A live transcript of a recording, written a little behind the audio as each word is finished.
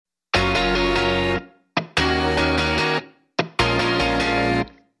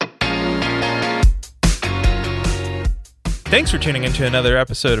Thanks for tuning into another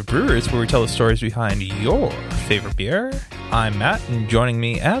episode of Brewers, where we tell the stories behind your favorite beer. I'm Matt, and joining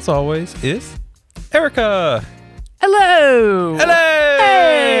me, as always, is Erica. Hello. Hello.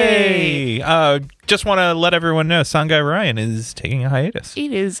 Hey. Just want to let everyone know, Sound Guy Ryan is taking a hiatus.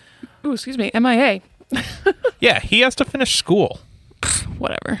 It is, MIA. Yeah, he has to finish school.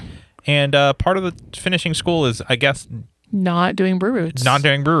 Whatever. And part of the finishing school is, I guess, Not doing Brew Roots. not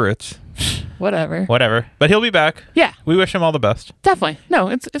doing Brew Roots. Whatever. Whatever. But he'll be back. Yeah, We wish him all the best. definitely. No,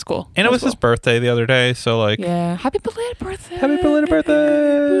 it's cool. And it was That's his birthday the other day, so like, cool. Yeah. Happy belated birthday. happy belated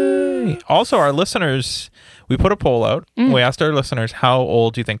birthday. Also, our listeners, we put a poll out. We asked our listeners, how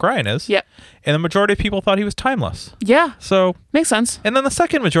old do you think Ryan is? Yep. And the majority of people thought he was timeless. Yeah. So, Makes sense. and then the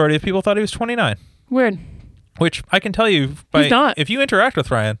second majority of people thought he was 29, Weird. which I can tell you, He's not. if you interact with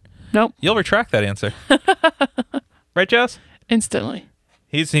Ryan, Nope. you'll retract that answer. Right, Jazz? Instantly.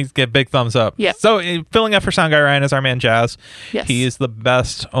 He's get big thumbs up. Yeah. So filling up for Sound Guy Ryan is our man Jazz. Yes. He is the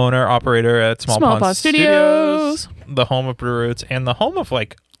best owner operator at Small Pond Studios. the home of Brew Roots, and the home of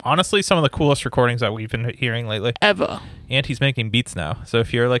honestly some of the coolest recordings that we've been hearing lately. Ever. And he's making beats now. So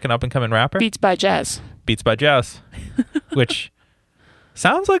if you're like an up and coming rapper, Beats by Jazz. Beats by Jazz, which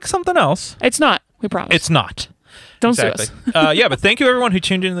sounds like something else. It's not. We promise. It's not. Don't sue Exactly. us. Yeah, but thank you everyone who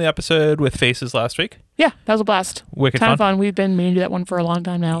tuned into the episode with Faces last week. Yeah, that was a blast. Wicked Ton fun. of fun. We've been meaning to do that one for a long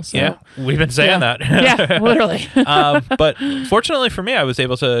time now. So. Yeah, we've been saying Yeah. that. Yeah, literally. But fortunately for me, I was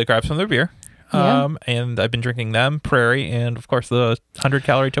able to grab some of their beer. Yeah. And I've been drinking them, Prairie, and of course the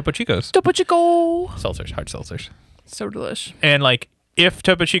 100-calorie Topo Chicos. Topo Chico. Seltzers, hard seltzers. So delish. And if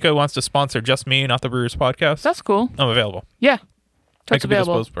Topo Chico wants to sponsor just me, not the Brewers podcast, That's cool. I'm available. Yeah. I Totes could be the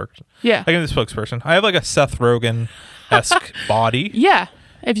available. spokesperson. Yeah. I can be the spokesperson. I have like a Seth Rogen-esque body. Yeah.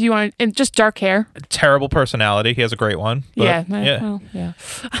 If you want, and just dark hair. Terrible personality. He has a great one. But, Yeah. Yeah. Well, yeah.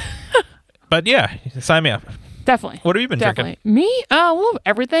 But yeah, sign me up. Definitely. What have you been Definitely. drinking? Me? Well,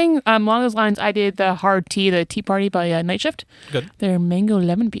 everything. Along those lines, I did the hard tea, the Tea Party by Night Shift. Good. Their mango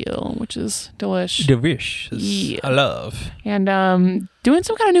lemon peel, which is delish. Delicious. Yeah. I love. And doing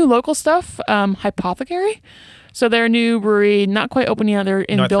some kind of new local stuff. Hypothecary. So their new brewery, not quite open yet. They're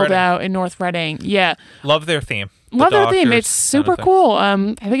in North build Reading. out in North Reading. Yeah. Love their theme. The Love their theme. doctors It's super kind of thing. cool.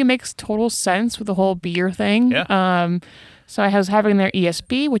 I think it makes total sense with the whole beer thing. Yeah. So I was having their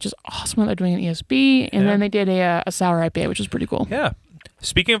ESB, which is awesome that they're doing an ESB, and Yeah. then they did a sour IPA, which is pretty cool. Yeah.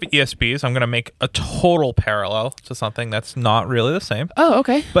 Speaking of ESBs, I'm going to make a total parallel to something that's not really the same, Oh,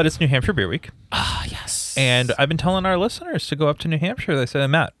 okay. but it's New Hampshire Beer Week. Ah, yes. And I've been telling our listeners to go up to New Hampshire. They said,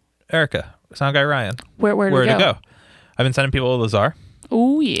 Matt, Erica, Sound Guy Ryan, where where to to go? I've been sending people to the Czar.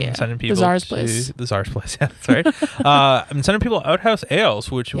 Oh yeah, I'm sending people the Czar's to place. the Czar's place. Yeah, that's right. I've been sending people Outhouse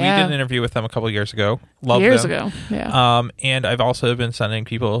Ales, which we Yeah. did an interview with them a couple of years ago. Love Years them. ago. Yeah. And I've also been sending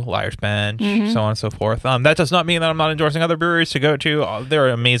people Liar's Bench, Mm-hmm. so on and so forth. That does not mean that I'm not endorsing other breweries to go to. They're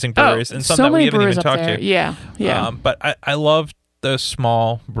amazing breweries, and some so that we many haven't brewers even up talked there. to. Yeah. Yeah. But I love those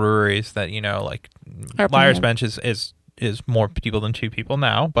small breweries that, Are Liar's premium. Bench is more people than two people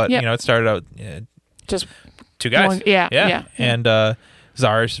now, but Yep. it started out Just two guys. one- yeah. And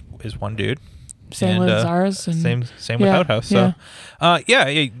Czar's is one dude. same And, with Czar's. And Same with Yeah, Outhouse. So,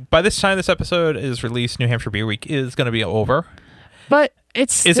 by this time this episode is released, New Hampshire Beer Week is going to be over. But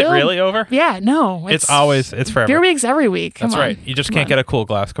it's Is it still- really over? Yeah. No. It's forever. Beer weeks every week. Come That's on. right. You just Come can't on. get a cool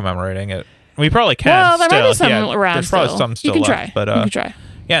glass commemorating it. We probably can. Well, there might be still. some around. There's probably still. some still You can left. try. But you can try.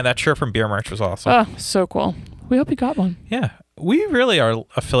 yeah, that shirt from Beer Merch was awesome. Oh, so cool. We hope you got one. Yeah, we really are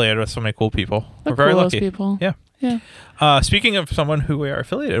affiliated with so many cool people. The We're very coolest lucky. people. Yeah. Yeah. Speaking of someone who we are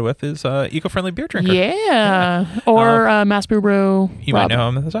affiliated with is Eco-Friendly Beer Drinker. Yeah. Or Mass Brew. You Rob. might know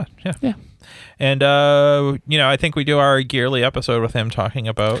him as that. Yeah. Yeah. And I think we do our yearly episode with him talking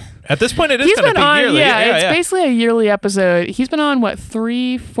about. At this point, it is He's going to been be on, yearly. yeah, it's basically a yearly episode. He's been on,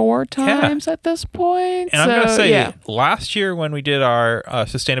 3-4 times at this point? And I'm going to say, yeah. last year when we did our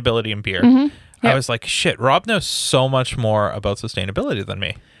sustainability in beer, Yep. I was like, shit, Rob knows so much more about sustainability than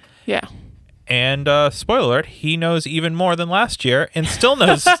me. Yeah. And spoiler alert, he knows even more than last year and still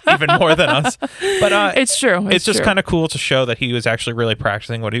knows even more than us. But It's true. it's just true. kind of cool to show that he was actually really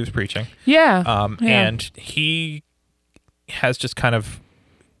practicing what he was preaching. Yeah. Yeah. And he has just kind of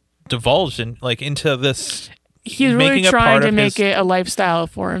divulged into this. He's making really a trying part to of make his- it a lifestyle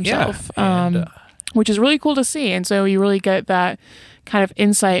for himself. Yeah, and, which is really cool to see. And so you really get that kind of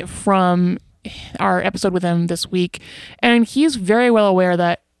insight from our episode with him this week. And he's very well aware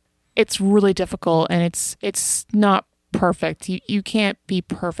that it's really difficult and it's not perfect. You can't be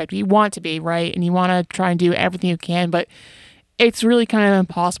perfect. You want to be, right? And you want to try and do everything you can, but it's really kind of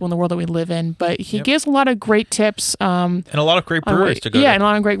impossible in the world that we live in. But he gives a lot of great tips. And a lot of great breweries to go to. Yeah, and a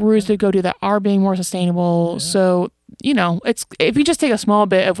lot of great breweries to go to that are being more sustainable. So it's if you just take a small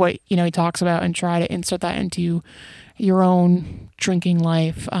bit of what he talks about and try to insert that into your own drinking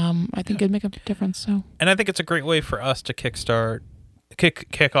life, I think it'd make a difference. So, and I think it's a great way for us to kick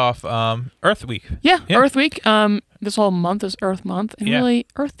off Earth Week. Yeah, Earth Week. This whole month is Earth Month, and really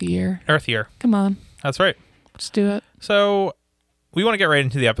Earth Year. Earth Year. Come on, that's right. Let's do it. So, we want to get right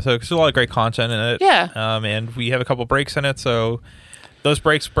into the episode because there's a lot of great content in it. Yeah. And we have a couple breaks in it, so those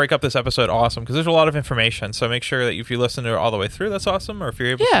breaks break up this episode awesome because there's a lot of information. So make sure that if you listen to it all the way through, that's awesome. Or if you're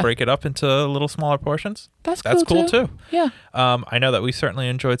able to break it up into little smaller portions, that's cool too. Yeah. I know that we certainly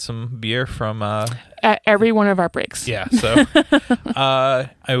enjoyed some beer from at every one of our breaks. Yeah. So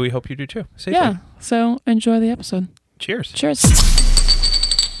we hope you do too. Safely. Yeah. So enjoy the episode. Cheers. Cheers.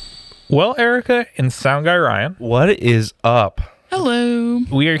 Well, Erica and Sound Guy Ryan, what is up? Hello.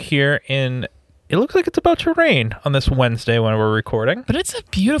 We are here in. It looks like it's about to rain on this Wednesday when we're recording. But it's a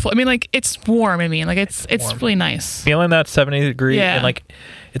beautiful. I mean, like it's warm. I mean, like it's really nice. Feeling that 70 degree and like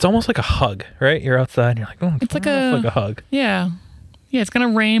it's almost like a hug, right? You're outside and you're like, oh, it's like a hug. Yeah, yeah. It's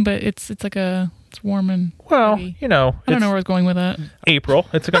gonna rain, but it's warm and heavy. I don't know where I was going with that. April.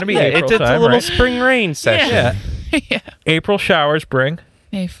 It's gonna be April. It's time, a little right? spring rain session. Yeah. April showers bring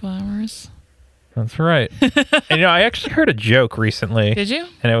Mayflowers. That's right. And I actually heard a joke recently. Did you?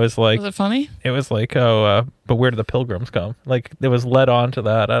 And it was like, was it funny? It was like, but where do the pilgrims come? Like it was led on to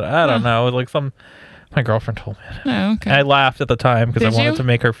that. I don't know. It was like my girlfriend told me. Oh, okay. I laughed at the time because I wanted to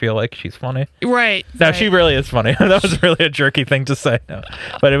make her feel like she's funny. Right. No, she really is funny. That was really a jerky thing to say. No.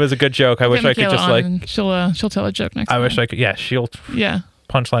 But it was a good joke. I wish I could just like. She'll tell a joke next time. I wish I could. Yeah, she'll. Yeah.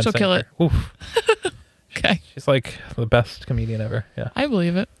 Punchline. She'll kill it. Oof. Okay. She's like the best comedian ever. Yeah. I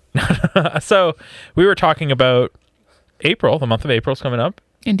believe it. So we were talking about April. The month of April is coming up.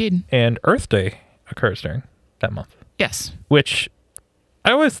 Indeed. And Earth Day occurs during that month. Yes. Which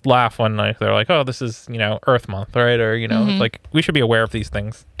I always laugh when they're like, oh, this is, Earth Month, right? Or, it's like we should be aware of these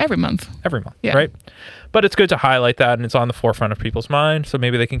things. Every month, yeah. Right? But it's good to highlight that and it's on the forefront of people's mind. So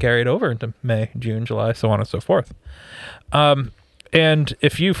maybe they can carry it over into May, June, July, so on and so forth. And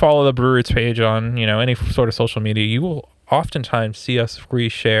if you follow the Brew Roots page on, any sort of social media, you will oftentimes see us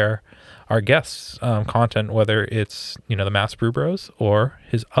reshare our guests' content, whether it's, the Mass Brew Bros or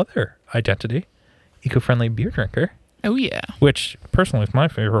his other identity, Eco-Friendly Beer Drinker. Oh, yeah. Which, personally, is my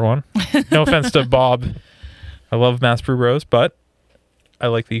favorite one. No offense to Bob. I love Mass Brew Bros, but I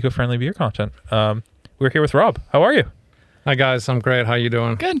like the Eco-Friendly Beer content. We're here with Rob. How are you? Hi, guys. I'm great. How you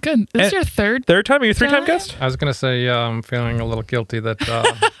doing? Good. This is your third time? Are you a three-time guest? I was going to say, I'm feeling a little guilty that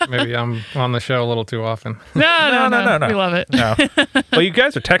maybe I'm on the show a little too often. No. We love it. No. Well, you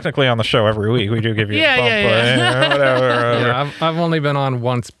guys are technically on the show every week. We do give you a bump. Yeah, I've only been on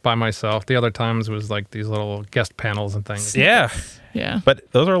once by myself. The other times was like these little guest panels and things. Yeah. Yeah.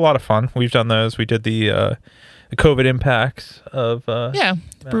 But those are a lot of fun. We've done those. We did the COVID impacts of...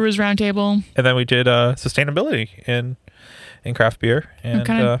 Brewers Roundtable. And then we did sustainability in craft beer, and we're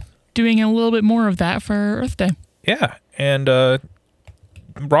kind of doing a little bit more of that for Earth Day. Yeah, and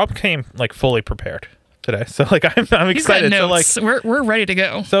Rob came like fully prepared today, so like I'm excited. He's got notes. So like we're ready to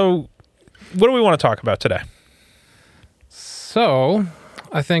go. So, what do we want to talk about today? So,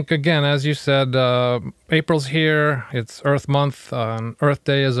 I think again, as you said, April's here. It's Earth Month. Earth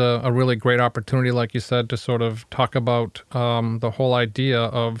Day is a really great opportunity, like you said, to sort of talk about the whole idea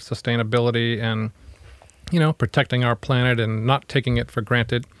of sustainability and protecting our planet and not taking it for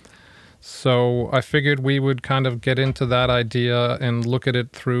granted. So I figured we would kind of get into that idea and look at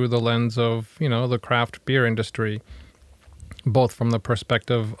it through the lens of, the craft beer industry, both from the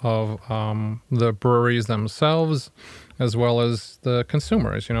perspective of the breweries themselves, as well as the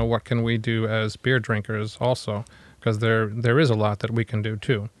consumers. What can we do as beer drinkers also? Because there is a lot that we can do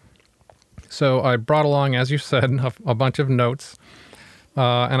too. So I brought along, as you said, a bunch of notes.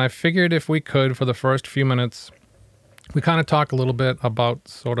 And I figured if we could, for the first few minutes, we kind of talk a little bit about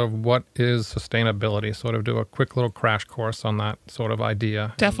sort of what is sustainability, sort of do a quick little crash course on that sort of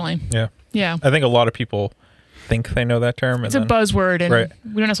idea. Definitely. Yeah. I think a lot of people think they know that term. It's a buzzword, and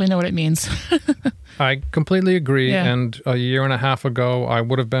we don't necessarily know what it means. I completely agree. Yeah. And a year and a half ago, I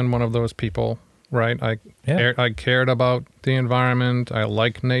would have been one of those people, right? I cared about the environment. I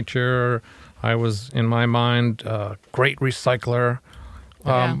like nature. I was, in my mind, a great recycler.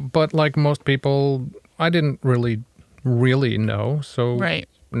 But like most people, I didn't really know. So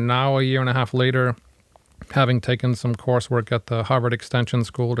now, a year and a half later, having taken some coursework at the Harvard Extension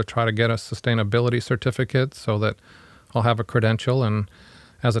School to try to get a sustainability certificate so that I'll have a credential, and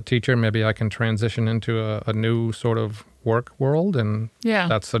as a teacher, maybe I can transition into a new sort of work world, and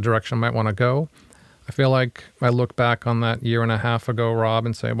that's the direction I might want to go. I feel like I look back on that year and a half ago, Rob,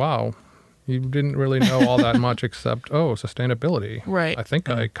 and say, wow, you didn't really know all that much except, sustainability. Right. I think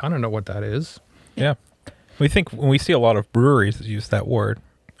I kind of know what that is. Yeah. We see a lot of breweries use that word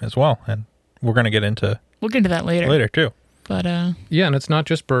as well, and we're going to get into We'll get into that later. too. But Yeah, and it's not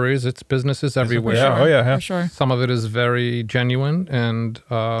just breweries, it's businesses everywhere. Yeah, sure, oh yeah. for sure. Some of it is very genuine, and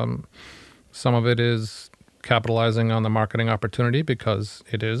some of it is capitalizing on the marketing opportunity because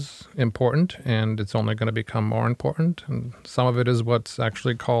it is important and it's only going to become more important. And some of it is what's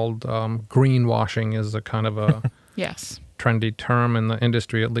actually called greenwashing, is a kind of a Yes. trendy term in the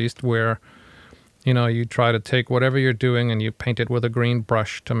industry, at least, where you try to take whatever you're doing and you paint it with a green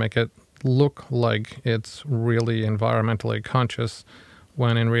brush to make it look like it's really environmentally conscious,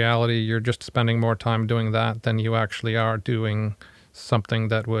 when in reality you're just spending more time doing that than you actually are doing something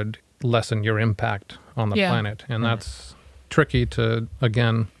that would lessen your impact on the planet. And that's tricky to,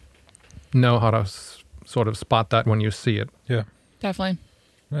 again, know how to sort of spot that when you see it. Yeah. Definitely.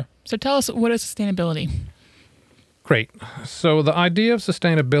 Yeah. So tell us, what is sustainability? Great. So the idea of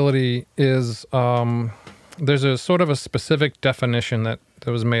sustainability is there's a sort of a specific definition that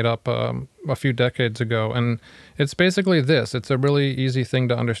was made up a few decades ago. And it's basically this. It's a really easy thing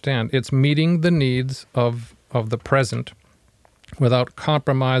to understand. It's meeting the needs of the present without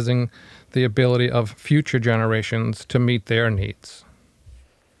compromising the ability of future generations to meet their needs.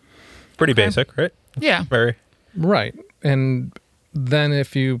 Pretty Okay. basic, right? Yeah. Very. Right. And then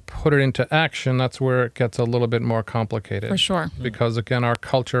if you put it into action, that's where it gets a little bit more complicated. For sure. Because, again, our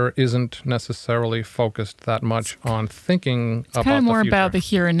culture isn't necessarily focused that much on thinking about Kind of more the future. about the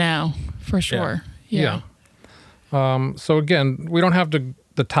here and now, for sure. Yeah. So, again, we don't have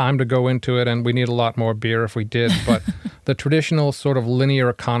the time to go into it, and we need a lot more beer if we did, but the traditional sort of linear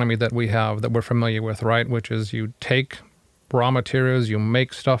economy that we have, that we're familiar with, right, which is you take raw materials, you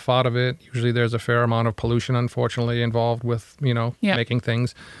make stuff out of it. Usually there's a fair amount of pollution, unfortunately, involved with, making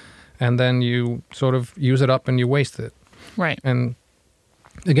things. And then you sort of use it up and you waste it. Right. And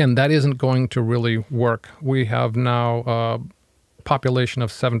again, that isn't going to really work. We have now a population of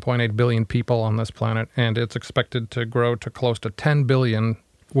 7.8 billion people on this planet, and it's expected to grow to close to 10 billion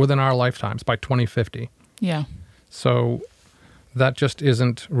within our lifetimes by 2050. Yeah. So that just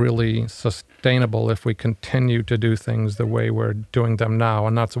isn't really sustainable if we continue to do things the way we're doing them now.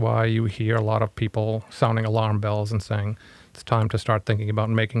 And that's why you hear a lot of people sounding alarm bells and saying it's time to start thinking about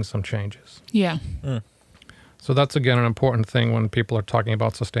making some changes. Yeah. So that's, again, an important thing when people are talking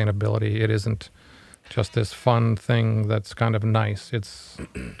about sustainability. It isn't just this fun thing that's kind of nice. It's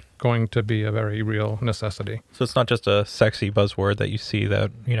going to be a very real necessity. So it's not just a sexy buzzword that you see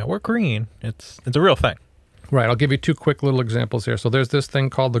that, we're green. It's a real thing. Right. I'll give you two quick little examples here. So there's this thing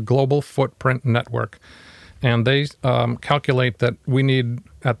called the Global Footprint Network, and they calculate that we need,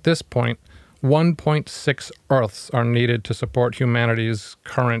 at this point, 1.6 Earths are needed to support humanity's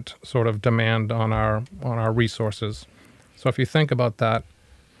current sort of demand on our resources. So if you think about that,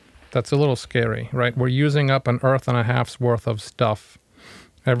 that's a little scary, right? We're using up an Earth and a half's worth of stuff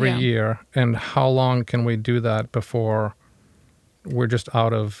every year, and how long can we do that before we're just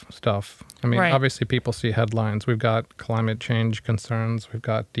out of stuff? I mean, obviously people see headlines. We've got climate change concerns. We've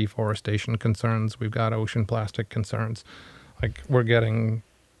got deforestation concerns. We've got ocean plastic concerns. Like, we're getting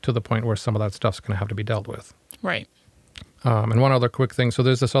to the point where some of that stuff's going to have to be dealt with. Right. And one other quick thing. So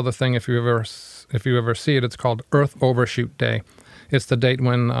there's this other thing, if you ever see it, it's called Earth Overshoot Day. It's the date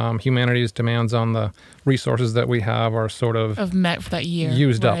when humanity's demands on the resources that we have are sort of met for that year.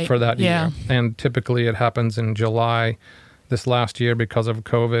 Used up for that year. And typically it happens in July. This last year, because of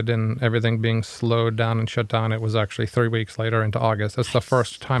COVID and everything being slowed down and shut down, it was actually 3 weeks later into August. That's the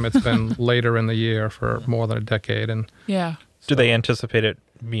first time it's been later in the year for more than a decade. And do they anticipate it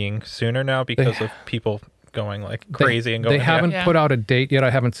being sooner now because of people going like crazy and going? They haven't put out a date yet. I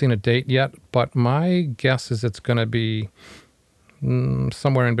haven't seen a date yet, but my guess is it's going to be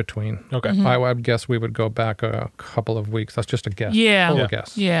somewhere in between. Okay. I would guess we would go back a couple of weeks. That's just a guess. Yeah.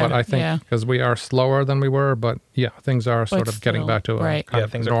 Guess. Yeah. But I think because we are slower than we were, but things are sort of getting back to a kind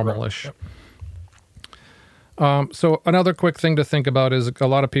of normal-ish. So another quick thing to think about is a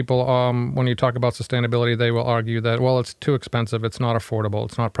lot of people, when you talk about sustainability, they will argue that, well, it's too expensive, it's not affordable,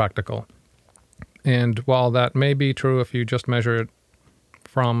 it's not practical. And while that may be true if you just measure it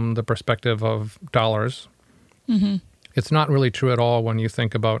from the perspective of dollars, it's not really true at all when you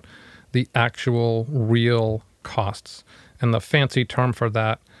think about the actual real costs. And the fancy term for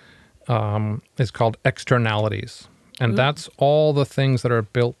that is called externalities. And that's all the things that are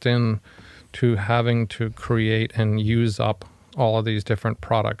built in to having to create and use up all of these different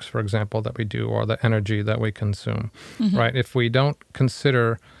products, for example, that we do, or the energy that we consume, right? If we don't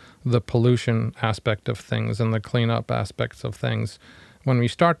consider the pollution aspect of things and the cleanup aspects of things, when we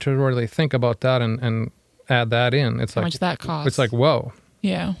start to really think about that and add that in, it's How like much that costs? it's like, whoa,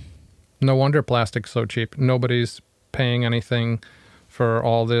 Yeah. no wonder plastic's so cheap. Nobody's paying anything for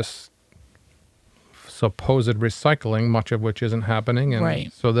all this supposed recycling, much of which isn't happening. And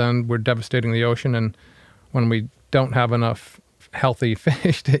Right. so then we're devastating the ocean. And when we don't have enough healthy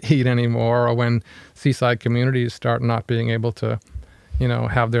fish to eat anymore, or when seaside communities start not being able to,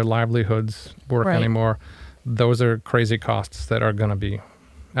 have their livelihoods work Right. anymore, those are crazy costs that are going to be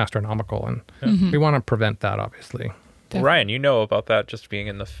astronomical. And we want to prevent that, obviously. Well, Ryan, you know about that just being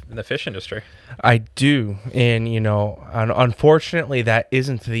in the fish industry. I do. And, unfortunately, that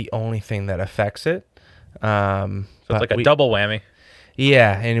isn't the only thing that affects it. So it's like a double whammy.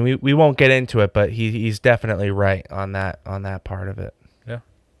 Yeah, and we won't get into it, but he's definitely right on that part of it. Yeah.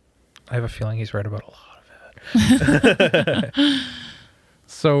 I have a feeling he's right about a lot of it.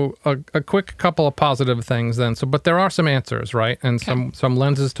 So a quick couple of positive things then. But there are some answers, right? And some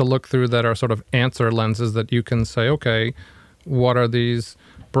lenses to look through that are sort of answer lenses that you can say, okay, what are these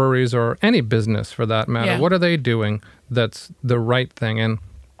breweries or any business for that matter? Yeah. What are they doing that's the right thing? And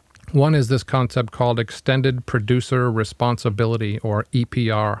one is this concept called extended producer responsibility, or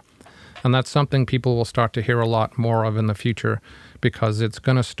EPR. And that's something people will start to hear a lot more of in the future, because it's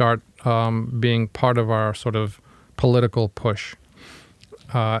going to start being part of our sort of political push.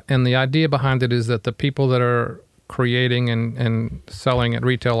 And the idea behind it is that the people that are creating and selling at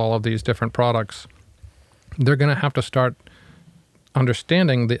retail all of these different products, they're going to have to start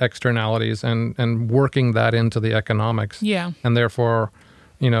understanding the externalities and working that into the economics. Yeah. And therefore,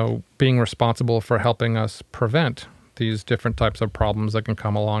 being responsible for helping us prevent these different types of problems that can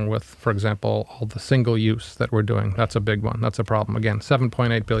come along with, for example, all the single use that we're doing. That's a big one. That's a problem. Again,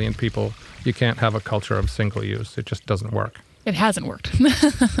 7.8 billion people. You can't have a culture of single use. It just doesn't work. It hasn't worked.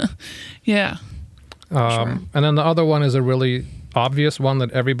 Yeah. Sure. And then the other one is a really obvious one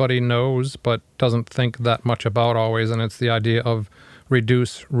that everybody knows but doesn't think that much about always, and it's the idea of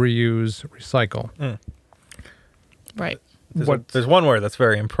reduce, reuse, recycle. Right. There's one word that's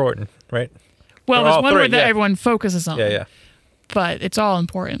very important, right? Well, They're there's all one three, word that yeah. everyone focuses on. Yeah. But it's all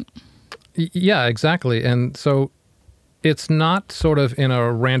important. Yeah, exactly. And so it's not sort of in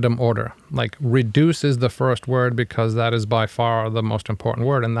a random order. Like reduce is the first word because that is by far the most important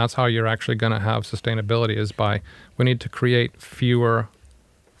word. And that's how you're actually going to have sustainability, is by, we need to create fewer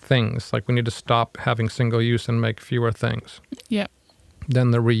things. Like we need to stop having single use and make fewer things. Yeah.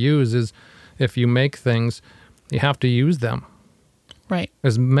 Then the reuse is, if you make things, you have to use them Right.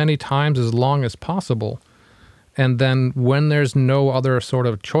 as many times as long as possible. And then when there's no other sort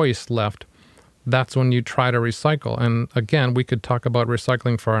of choice left, that's when you try to recycle. And again, we could talk about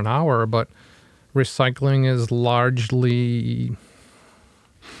recycling for an hour, but recycling is largely...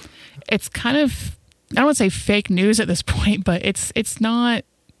 It's kind of, I don't want to say fake news at this point, but it's not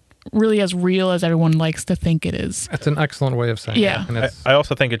really as real as everyone likes to think it is. That's an excellent way of saying Yeah. it. And it's, I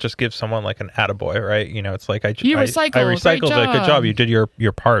also think it just gives someone like an attaboy, right? It's like You recycled. I recycled Great it. Good job. You did your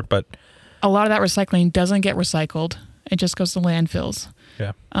part, but A lot of that recycling doesn't get recycled. It just goes to landfills.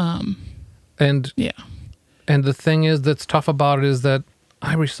 yeah. and Yeah. and the thing is that's tough about it is that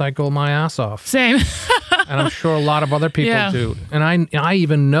I recycle my ass off. Same. And I'm sure a lot of other people Yeah. do. And I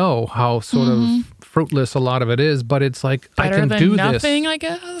even know how sort of fruitless a lot of it is, but it's like, Better I can than do nothing, this. I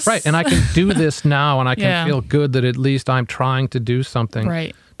guess. Right. And I can do this now, and I can Yeah. feel good that at least I'm trying to do something.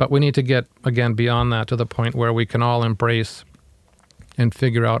 Right. But we need to get, again, beyond that to the point where we can all embrace and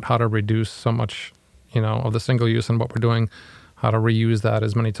figure out how to reduce so much, of the single use and what we're doing, how to reuse that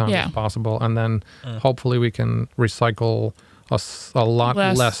as many times Yeah. as possible. And then hopefully we can recycle a lot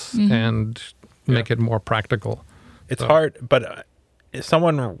less and make it more practical. It's hard, but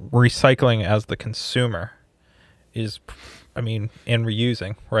someone recycling as the consumer is, and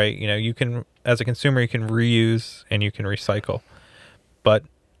reusing, right? You can, as a consumer, you can reuse and you can recycle, but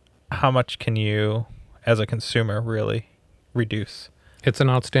how much can you, as a consumer, really reduce? It's an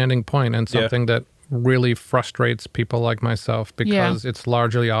outstanding point and something that really frustrates people like myself because it's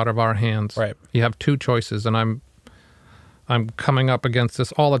largely out of our hands. Right. You have two choices, and I'm coming up against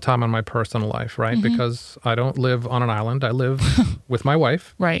this all the time in my personal life, right? Because I don't live on an island. I live with my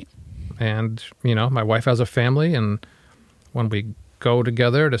wife, Right. and my wife has a family, and when we go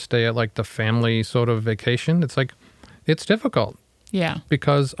together to stay at like the family sort of vacation, it's like it's difficult Yeah.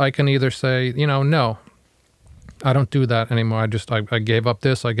 because I can either say, no, I don't do that anymore. I gave up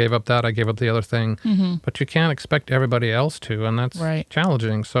this, I gave up that, I gave up the other thing. But you can't expect everybody else to, and that's Right.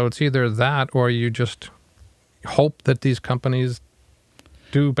 challenging. So it's either that or you just hope that these companies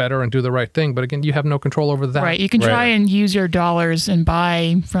do better and do the right thing. But again, you have no control over that. Right. You can try Right. and use your dollars and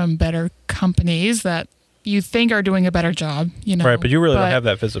buy from better companies that you think are doing a better job, Right, but you really don't have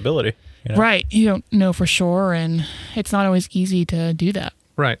that visibility. Right. You don't know for sure, and it's not always easy to do that.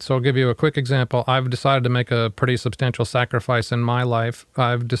 Right. So I'll give you a quick example. I've decided to make a pretty substantial sacrifice in my life.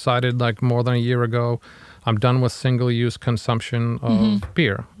 I've decided like more than a year ago, I'm done with single-use consumption of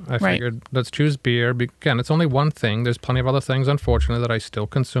beer. I figured let's choose beer. Again, it's only one thing. There's plenty of other things, unfortunately, that I still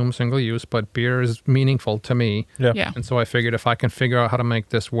consume single-use, but beer is meaningful to me. Yeah. And so I figured if I can figure out how to make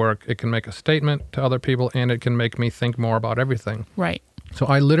this work, it can make a statement to other people and it can make me think more about everything. Right. So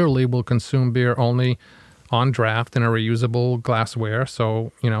I literally will consume beer only on draft in a reusable glassware.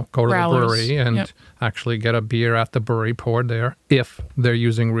 So, go to Growlers. the brewery and actually get a beer at the brewery poured there if they're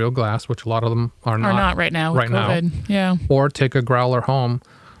using real glass, which a lot of them are not. Or not right now with COVID. Yeah. Or take a growler home.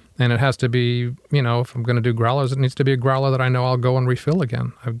 And it has to be, if I'm going to do growlers, it needs to be a growler that I know I'll go and refill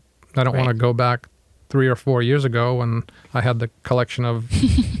again. I don't want to go back 3 or 4 years ago when I had the collection of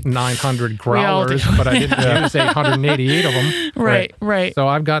 900 growlers, but I didn't use 888 of them. Right. So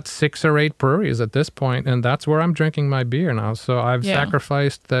I've got 6 or 8 breweries at this point, and that's where I'm drinking my beer now. So I've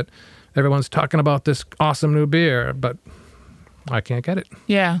sacrificed that. Everyone's talking about this awesome new beer, but I can't get it.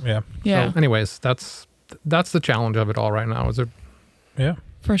 Yeah. So anyways, that's the challenge of it all right now. Yeah.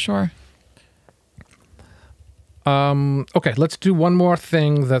 For sure. Okay, let's do one more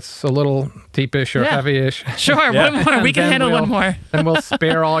thing that's a little deepish or heavy-ish. Sure, one more. We can handle one more. And we'll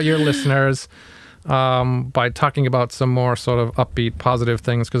spare all your listeners by talking about some more sort of upbeat, positive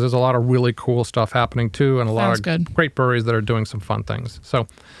things, because there's a lot of really cool stuff happening too, and a lot of great breweries that are doing some fun things. So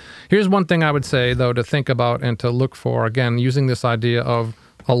here's one thing I would say, though, to think about and to look for, again, using this idea of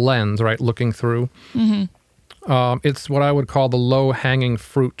a lens, right, looking through. It's what I would call the low-hanging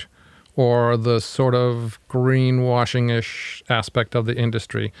fruit, or the sort of greenwashing-ish aspect of the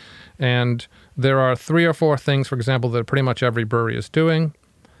industry. And there are 3 or 4 things, for example, that pretty much every brewery is doing.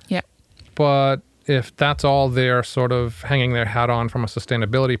 Yeah. But if that's all they're sort of hanging their hat on from a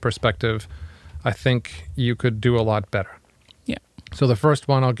sustainability perspective, I think you could do a lot better. Yeah. So the first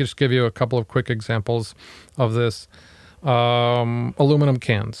one, I'll just give you a couple of quick examples of this. Aluminum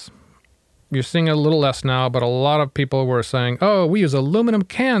cans. You're seeing it a little less now, but a lot of people were saying, oh, we use aluminum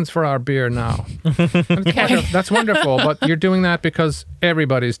cans for our beer now. That's wonderful, but you're doing that because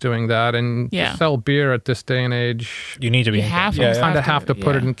everybody's doing that. And to sell beer at this day and age, you need to be you have to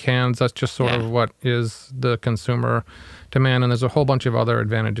put it in cans. That's just sort of what is the consumer demand. And there's a whole bunch of other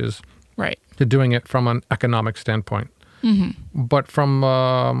advantages to doing it from an economic standpoint. But from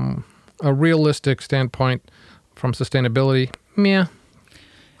a realistic standpoint, from sustainability,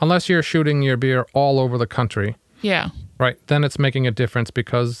 unless you're shooting your beer all over the country. Yeah. Right. Then it's making a difference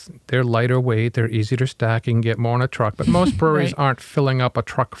because they're lighter weight. They're easier to stack. You can get more in a truck. But most breweries aren't filling up a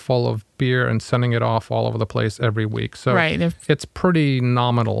truck full of beer and sending it off all over the place every week. So it's pretty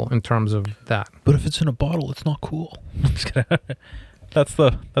nominal in terms of that. But if it's in a bottle, it's not cool. That's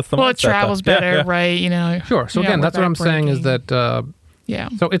the well, it travels better, right? Sure. So again, that's what I'm saying is that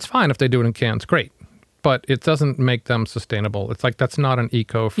so it's fine if they do it in cans. Great. But it doesn't make them sustainable. It's like that's not an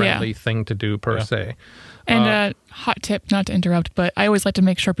eco-friendly thing to do per se. And hot tip, not to interrupt, but I always like to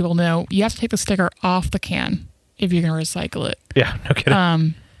make sure people know you have to take the sticker off the can if you're going to recycle it. Yeah, no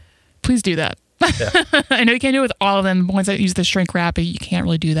kidding. Please do that. I know you can't do it with all of them. The ones that use the shrink wrap, you can't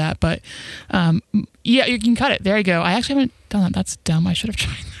really do that. But you can cut it. There you go. I actually haven't done that. That's dumb. I should have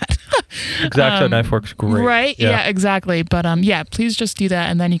tried that. X-Acto knife works great. Right? Yeah, exactly. But please just do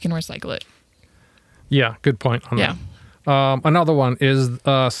that, and then you can recycle it. Yeah, good point on that. Another one is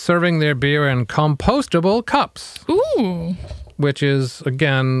serving their beer in compostable cups. Ooh. Which is,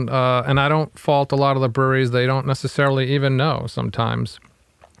 again, and I don't fault a lot of the breweries. They don't necessarily even know sometimes.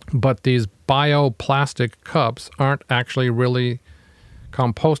 But these bioplastic cups aren't actually really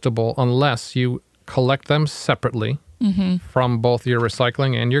compostable unless you collect them separately from both your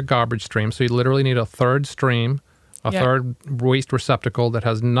recycling and your garbage stream. So you literally need a third stream, third waste receptacle that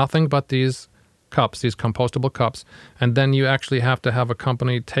has nothing but these cups, these compostable cups, and then you actually have to have a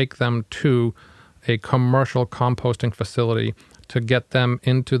company take them to a commercial composting facility to get them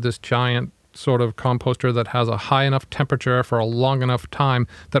into this giant sort of composter that has a high enough temperature for a long enough time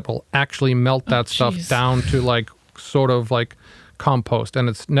that will actually melt that stuff down to like sort of like compost. And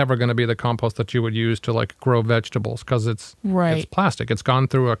it's never going to be the compost that you would use to like grow vegetables because it's plastic. It's gone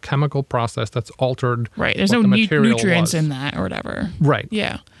through a chemical process that's altered. Right. There's no nutrients in that or whatever. Right.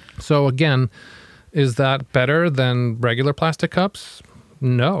 Yeah. So again, is that better than regular plastic cups?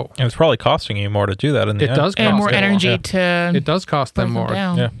 No. And it's probably costing you more to do that in the end. It does cost and more energy to it does cost them more.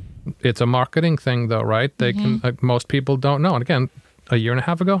 Yeah. It's a marketing thing though, right? They can most people don't know. And again, a year and a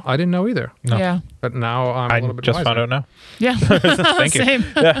half ago. I didn't know either. No. Yeah. But now I'm a I little bit just wiser. found out now. Yeah. Thank you. Same.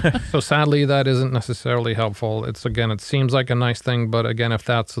 So sadly, that isn't necessarily helpful. It's again, it seems like a nice thing, but again, if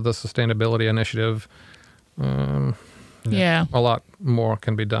that's the sustainability initiative, Yeah. a lot more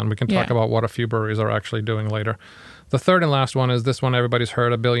can be done. We can talk Yeah. about what a few breweries are actually doing later. The third and last one is this one everybody's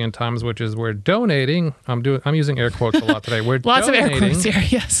heard a billion times, which is we're donating. I'm using air quotes a lot today. We're Lots of air donating. quotes here.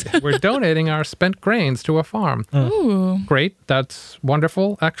 Yes. We're donating our spent grains to a farm. Ooh. Great. That's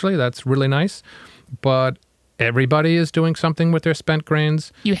wonderful, actually. That's really nice. But everybody is doing something with their spent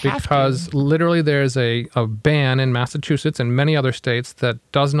grains You have because literally there's a ban in Massachusetts and many other states that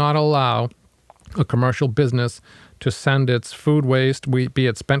does not allow a commercial business to send its food waste, be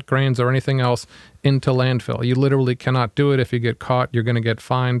it spent grains or anything else, into landfill. You literally cannot do it. If you get caught, you're going to get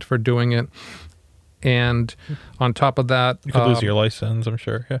fined for doing it. And on top of that, You could lose your license, I'm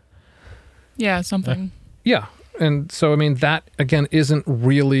sure. Yeah. Yeah. Something. yeah. And so, I mean, that again isn't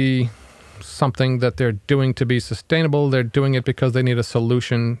really something that they're doing to be sustainable. They're doing it because they need a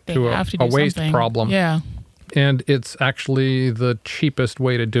solution They to have to do a waste something. problem. Yeah. And it's actually the cheapest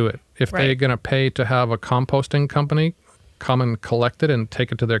way to do it. If they're Right. going to pay to have a composting company come and collect it and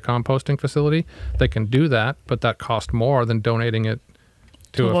take it to their composting facility, they can do that, but that costs more than donating it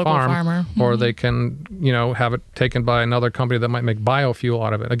to To a a local farm. farmer. Or Mhm. they can, have it taken by another company that might make biofuel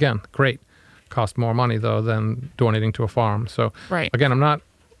out of it. Again, great. Cost more money, though, than donating to a farm. So, Right. again, I'm not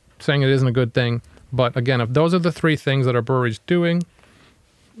saying it isn't a good thing, but again, if those are the three things that our breweries doing,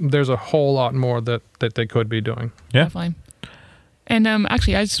 there's a whole lot more that they could be doing. Yeah. Definitely. And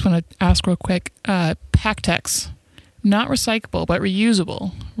actually, I just want to ask real quick. Pactex, not recyclable but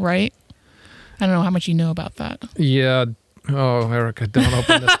reusable, right? I don't know how much you know about that. Yeah. Oh, Erica, don't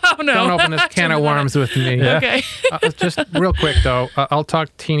open this. Oh no! Don't open this can of worms with me. Yeah. Okay. Just real quick though, I'll talk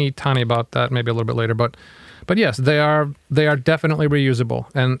teeny tiny about that maybe a little bit later. But yes, they are definitely reusable.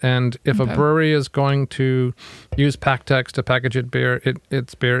 And if a Okay. brewery is going to use Pactex to package its beer,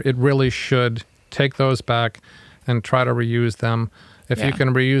 it really should take those back and try to reuse them. If you Yeah.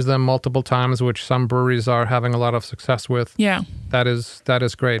 can reuse them multiple times, which some breweries are having a lot of success with, Yeah. that is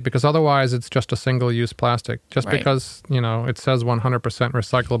great, because otherwise it's just a single-use plastic. Just Right. because it says 100%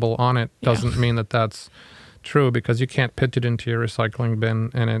 recyclable on it Yeah. doesn't mean that that's true, because you can't pitch it into your recycling bin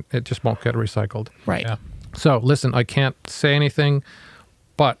and it just won't get recycled. Right. Yeah. So listen, I can't say anything,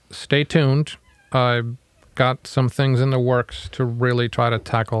 but stay tuned. I've got some things in the works to really try to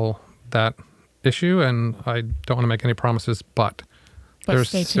tackle that issue, and I don't want to make any promises, but But there's,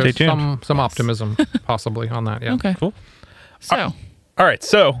 stay tuned. there's Stay tuned. some optimism possibly on that. Yeah. Okay. Cool. So All right.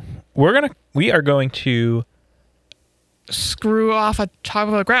 So we are going to. screw off a top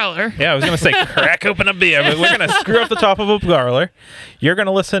of a growler. Yeah, I was going to say crack open a beer, but we're going to screw up the top of a growler. You're going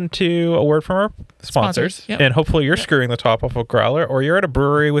to listen to a word from our sponsors, Sponsors, yep. and hopefully you're screwing the top off a growler, or you're at a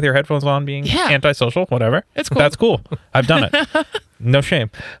brewery with your headphones on being Yeah. antisocial, whatever. It's cool. That's cool. I've done it. No shame.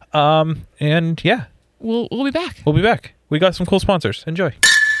 And yeah, We'll be back. we'll be back. We got some cool sponsors. Enjoy.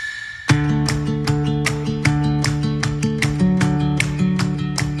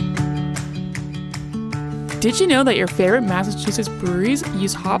 Did you know that your favorite Massachusetts breweries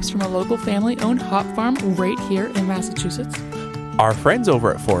use hops from a local family-owned hop farm right here in Massachusetts? Our friends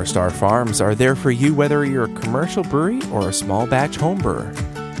over at 4 Star Farms are there for you whether you're a commercial brewery or a small batch home brewer.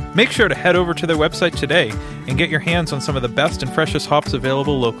 Make sure to head over to their website today and get your hands on some of the best and freshest hops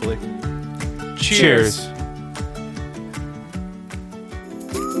available locally. Cheers.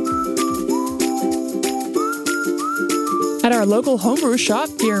 At our local homebrew shop,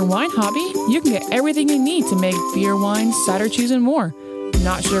 Beer and Wine Hobby, you can get everything you need to make beer, wine, cider, cheese, and more.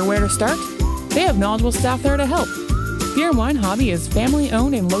 Not sure where to start? They have knowledgeable staff there to help. Beer and Wine Hobby is family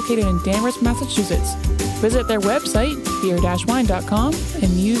owned and located in Danvers, Massachusetts. Visit their website, beer-wine.com,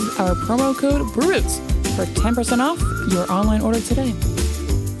 and use our promo code BREWROOTS for 10% off your online order today.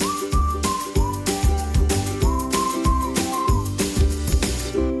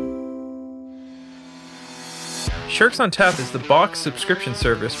 Shirks on Tap is the box subscription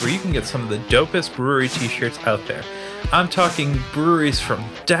service where you can get some of the dopest brewery t-shirts out there. I'm talking breweries from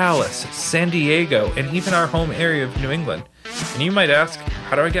Dallas, San Diego, and even our home area of New England. And you might ask,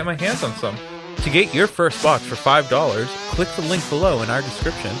 how do I get my hands on some? To get your first box for $5, click the link below in our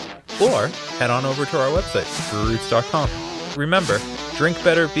description, or head on over to our website, brewroots.com. Remember, drink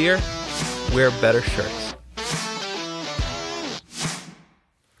better beer, wear better shirts.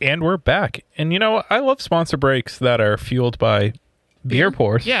 And we're back. And I love sponsor breaks that are fueled by beer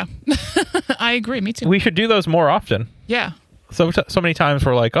pours. Yeah. I agree. Me too. We should do those more often. Yeah. So many times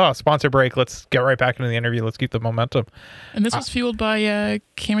we're like, oh, sponsor break. Let's get right back into the interview. Let's keep the momentum. And this was fueled by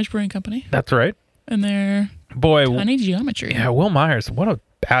Cambridge Brewing Company That's right. and their Boy, Tiny geometry. yeah, Will Myers, what a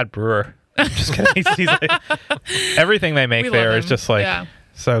bad brewer. I'm just kidding. He's like, everything they make We love there is him. just like Yeah.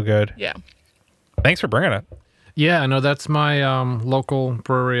 so good. Yeah. Thanks for bringing it. Yeah, no, that's my local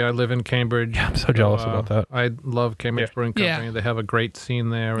brewery. I live in Cambridge. Yeah, I'm so jealous about that. I love Cambridge Brewing Company. Yeah. They have a great scene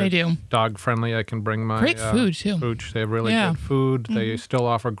there. They It's do. dog friendly. I can bring my Great food, too. Pooch. They have really Yeah. good food. They still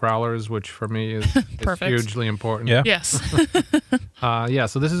offer growlers, which for me is Perfect. hugely important. Yeah. Yes. Yeah,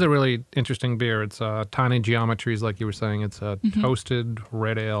 so this is a really interesting beer. It's tiny geometries, like you were saying. It's a toasted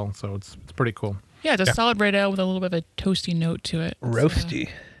red ale, so it's pretty cool. Yeah, it's a solid red ale with a little bit of a toasty note to it. It's, Roasty.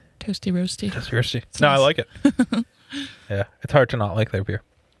 toasty roasty. Just roasty. No, I nice. like it. Yeah, it's hard to not like their beer.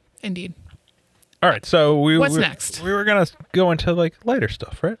 Indeed. All right, so What's next? We were gonna go into like lighter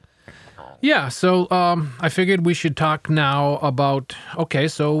stuff, right? Yeah, so I figured we should talk now about, okay,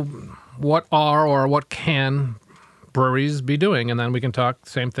 so what are or what can breweries be doing? And then we can talk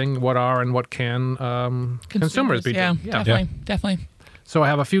same thing, what are and what can consumers be Yeah, doing. definitely. So I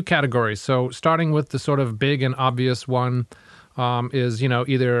have a few categories. So starting with the sort of big and obvious one is,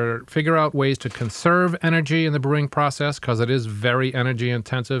 either figure out ways to conserve energy in the brewing process, because it is very energy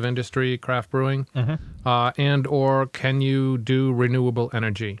intensive industry, craft brewing, and or can you do renewable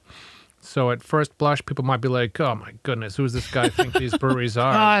energy? So at first blush, people might be like, oh my goodness, who's this guy think these breweries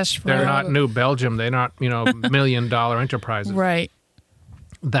are? Gosh, They're right. not New Belgium. They're not, $1 million enterprises. Right.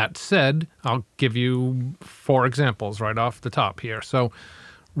 That said, I'll give you 4 examples right off the top here. So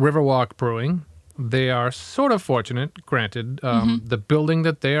Riverwalk Brewing, they are sort of fortunate, granted. The building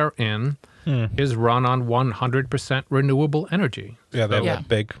that they are in is run on 100% renewable energy. Yeah, they have Yeah. that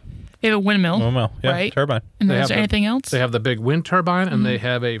big They have a windmill. windmill. Yeah, Right. turbine. And They then have is there the- anything else? They have the big wind turbine, and they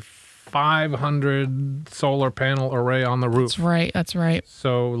have a 500 solar panel array on the roof. That's right.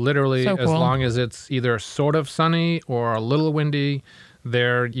 So literally, So as cool. long as it's either sort of sunny or a little windy,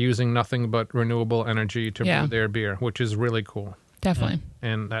 they're using nothing but renewable energy to Yeah. brew their beer, which is really cool. Definitely.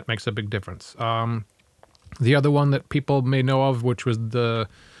 And that makes a big difference. The other one that people may know of, which was the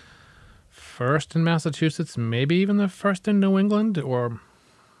first in Massachusetts, maybe even the first in New England, or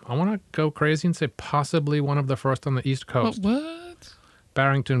I want to go crazy and say possibly one of the first on the East Coast, What?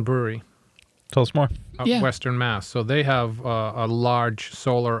 Barrington Brewery, Tell us more. out Yeah. Western Mass. So they have a large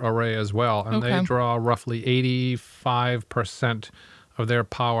solar array as well, and they Okay. draw roughly 85% of their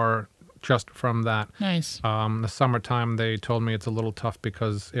power just from that. Nice. The summertime, they told me it's a little tough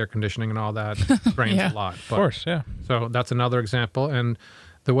because air conditioning and all that drains Yeah. a lot. Of course, yeah. So that's another example. And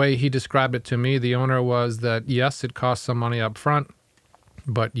the way he described it to me, the owner, was that yes, it costs some money up front,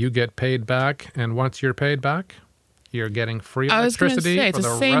 but you get paid back. And once you're paid back, you're getting free I was going to electricity say it's for the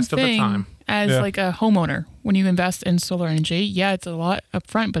the same rest of the thing time. as Yeah. like a homeowner. When you invest in solar energy, yeah, it's a lot up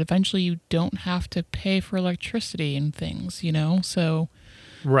front, but eventually you don't have to pay for electricity and things, So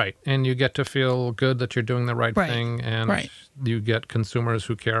Right. And you get to feel good that you're doing the right Right. thing. And Right. you get consumers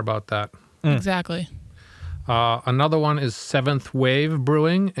who care about that. exactly. Another one is Seventh Wave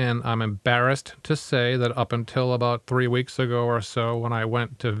Brewing, and I'm embarrassed to say that up until about 3 weeks ago or so, when I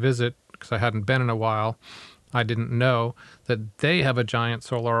went to visit, because I hadn't been in a while, I didn't know that they have a giant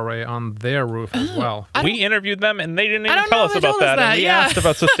solar array on their roof as well. We interviewed them and they didn't I even don't tell know us if they about told us that. And that, we yeah. asked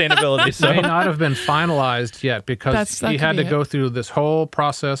about sustainability. May So not have been finalized yet because That he could had be to it. go through this whole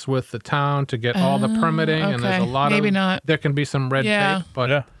process with the town to get all the permitting, and there's a okay. lot Maybe of not. there can be some red Yeah. tape, but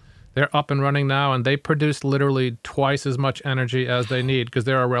yeah. they're up and running now, and they produce literally twice as much energy as they need because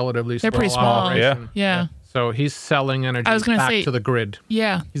they're a relatively They're pretty small. operation. Yeah. So he's selling energy I was gonna back say- to the grid.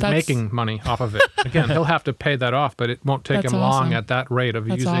 Yeah. He's making money off of it. Again, he'll have to pay that off, but it won't take That's him long awesome. at that rate of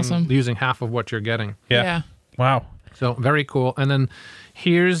That's awesome. using half of what you're getting. Yeah. Yeah. Wow. So very cool. And then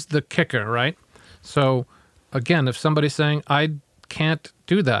here's the kicker, right? So again, if somebody's saying, I can't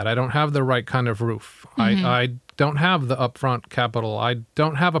do that, I don't have the right kind of roof, I don't have the upfront capital, I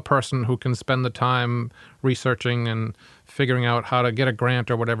don't have a person who can spend the time researching and figuring out how to get a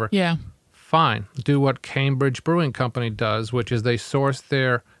grant or whatever. Yeah. Fine. Do what Cambridge Brewing Company does, which is they source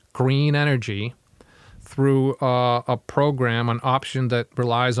their green energy through a program, an option that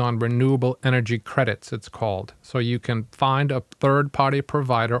relies on renewable energy credits, it's called. So you can find a third-party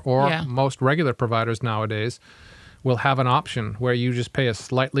provider, or Yeah. most regular providers nowadays will have an option where you just pay a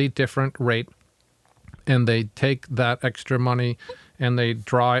slightly different rate, and they take that extra money and they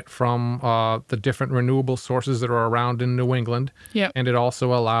draw it from the different renewable sources that are around in New England. Yep. And it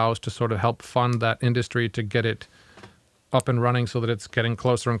also allows to sort of help fund that industry to get it up and running so that it's getting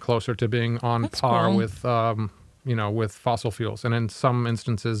closer and closer to being on That's par cool. with, with fossil fuels. And in some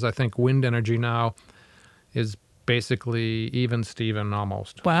instances, I think wind energy now is basically even Steven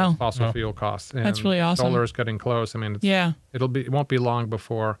almost. Wow. with fossil Wow. fuel costs. That's And really awesome. Solar is getting close. I mean, Yeah. it won't be long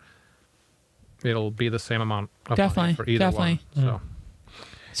before it'll be the same amount of Definitely, money for either definitely. one.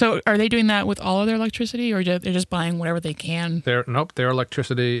 So are they doing that with all of their electricity, or they're just buying whatever they can? Their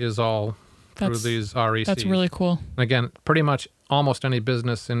electricity is all through That's- these RECs. That's really cool. Again, pretty much almost any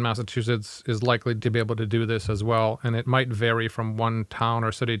business in Massachusetts is likely to be able to do this as well, and it might vary from one town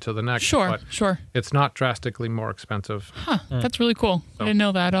or city to the next. Sure, but sure. it's not drastically more expensive. Huh, that's really cool. So- I didn't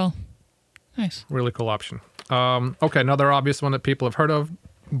know that at all. Nice. Really cool option. Okay, another obvious one that people have heard of,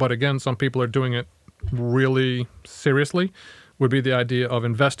 but again, some people are doing it really seriously, would be the idea of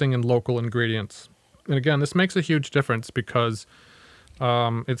investing in local ingredients. And again, this makes a huge difference because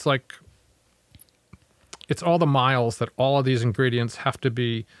it's like it's all the miles that all of these ingredients have to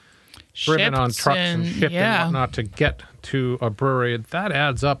be driven on trucks and shipped and whatnot to get to a brewery. That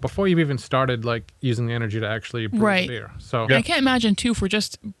adds up before you've even started like using the energy to actually brew Right. the beer. So And I can't imagine too, for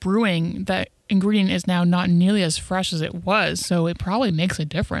just brewing, that ingredient is now not nearly as fresh as it was. So it probably makes a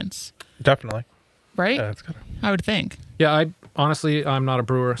difference, Definitely. right? Yeah, that's good. I would think. yeah, I'm not a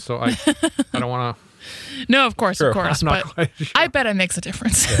brewer, so I don't want to. No, of course, Sure. of course. I'm not But quite sure. I bet it makes a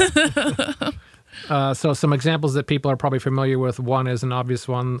difference. So some examples that people are probably familiar with. One is an obvious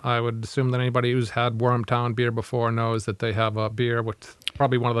one. I would assume that anybody who's had Wormtown beer before knows that they have a beer with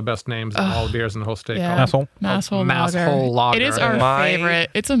probably one of the best names in all the beers in the whole state. Yeah. Called Asshole. Masshole Masshole Lager. It is our My favorite.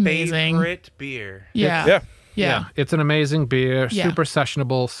 It's amazing. Favorite beer. Yeah. Yeah. Yeah. It's an amazing beer, Yeah. super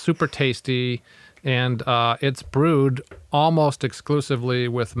sessionable, super tasty, and it's brewed almost exclusively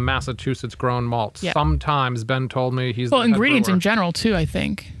with Massachusetts-grown malts. Yeah. Sometimes Ben told me he's Well, the head ingredients brewer. in general too, I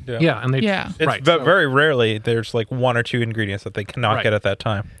think. Yeah, and they Yeah. It's right. but so- very rarely there's like one or two ingredients that they cannot Right. get at that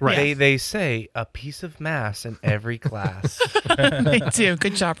time. right. Yeah. They say a piece of mass in every glass. They do.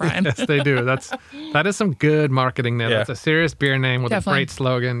 Good job, Ryan. Yes, they do. That is some good marketing there. Yeah. That's a serious beer name with Definitely. a great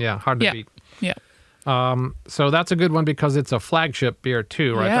slogan. Yeah, hard to Yeah. beat. Yeah. So that's a good one because it's a flagship beer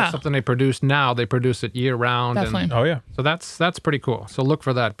too, right? Yeah. That's something they produce now. They produce it year round. Definitely. And Oh yeah. so that's pretty cool. So look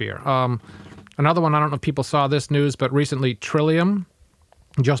for that beer. Another one, I don't know if people saw this news, but recently Trillium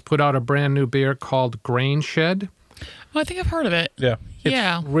just put out a brand new beer called Grain Shed. Oh, I think I've heard of it. Yeah.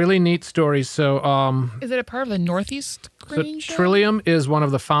 Yeah. Really neat story. So Is it a part of the Northeast So Grain Shed? Trillium is one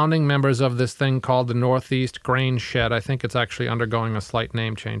of the founding members of this thing called the Northeast Grain Shed. I think it's actually undergoing a slight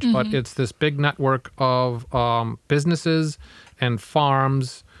name change, but it's this big network of businesses and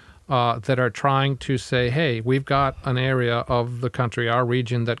farms that are trying to say, hey, we've got an area of the country, our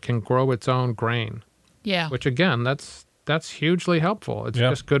region, that can grow its own grain, Yeah. which again, that's hugely helpful. It's Yeah.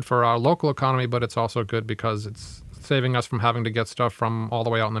 just good for our local economy, but it's also good because it's saving us from having to get stuff from all the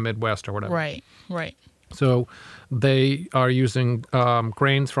way out in the Midwest or whatever. Right. Right. So they are using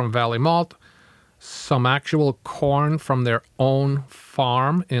grains from Valley Malt, some actual corn from their own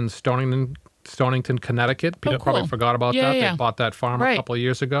farm in Stonington, Connecticut. People cool. probably forgot about Yeah, that. yeah. They bought that farm a Right. couple of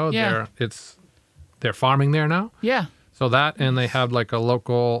years ago. Yeah. They're farming there now. Yeah. So that, and they have like a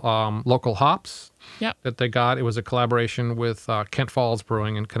local hops Yep. that they got. It was a collaboration with Kent Falls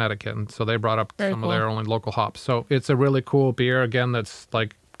Brewing in Connecticut, and so they brought up Very some cool. of their own local hops. So it's a really cool beer again that's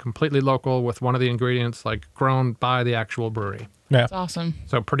like completely local with one of the ingredients like grown by the actual brewery. Yeah. It's awesome.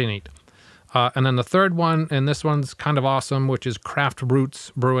 So pretty neat. And then the third one, and this one's kind of awesome, which is Craft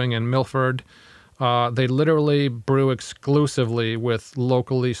Roots Brewing in Milford. They literally brew exclusively with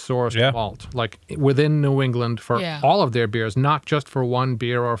locally sourced Yeah. malt, like within New England for Yeah. all of their beers, not just for one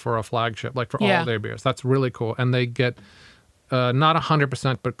beer or for a flagship, like for Yeah. all their beers. That's really cool. And they get not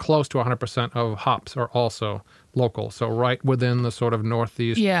 100%, but close to 100% of hops are also local. So right within the sort of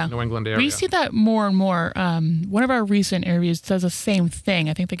northeast Yeah. New England area. We see that more and more. One of our recent interviews does the same thing.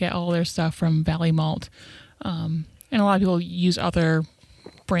 I think they get all their stuff from Valley Malt. And a lot of people use other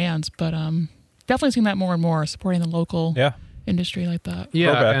brands, but definitely seeing that more and more, supporting the local Yeah. industry like that.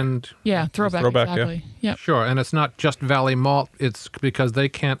 Yeah, Throwback. and Yeah, throwback, Throwback, yeah. exactly. Yep. sure, and it's not just Valley Malt. It's because they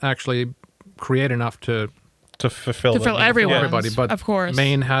can't actually create enough to To fulfill To the fill need. everyone. everybody. But Of course.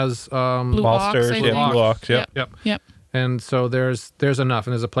 Maine has Blue Ox, Maltsters, I yeah, think. Blue Ox, yep. Yep. Yep. And so there's enough,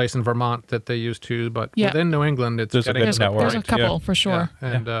 and there's a place in Vermont that they use too. But Yeah. within New England, it's There's a getting good There's, to the network. there's a point. couple Yeah. for sure. Yeah.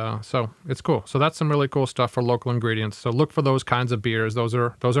 And so it's cool. So that's some really cool stuff for local ingredients. So look for those kinds of beers. Those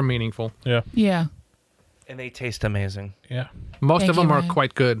are meaningful. Yeah. Yeah. And they taste amazing. Yeah. Most Thank of them you, are Ryan.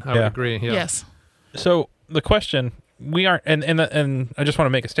 quite good. I would Yeah. agree. Yeah. Yes. So the question we aren't, and I just want to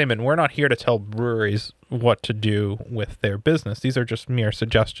make a statement. We're not here to tell breweries what to do with their business. These are just mere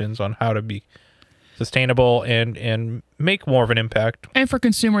suggestions on how to be sustainable and make more of an impact. And for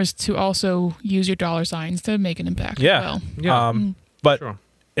consumers to also use your dollar signs to make an impact. Yeah. As well. Yeah. But Sure.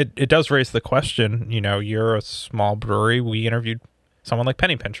 it does raise the question, you're a small brewery. We interviewed someone like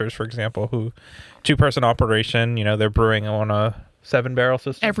Penny Pinchers, for example, who 2-person operation, they're brewing on a 7-barrel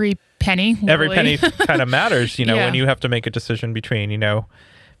system. Every penny. every literally. penny kind of matters, Yeah. when you have to make a decision between,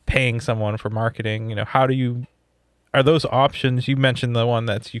 paying someone for marketing, are those options? You mentioned the one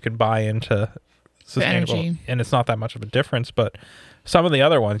that's you can buy into sustainable, energy. and it's not that much of a difference, but some of the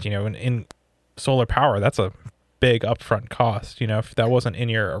other ones, in solar power, that's a big upfront cost. If that wasn't in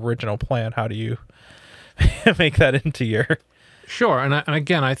your original plan, how do you make that into your... Sure. And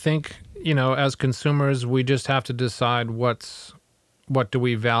again, I think, as consumers, we just have to decide what do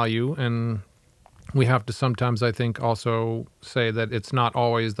we value. And we have to sometimes, I think, also say that it's not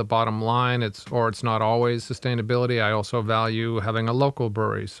always the bottom line. It's not always sustainability. I also value having a local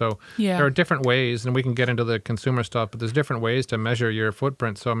brewery. So Yeah. there are different ways, and we can get into the consumer stuff, but there's different ways to measure your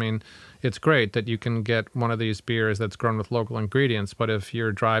footprint. So, I mean, it's great that you can get one of these beers that's grown with local ingredients, but if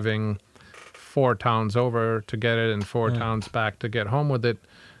you're driving 4 towns over to get it and 4 towns back to get home with it,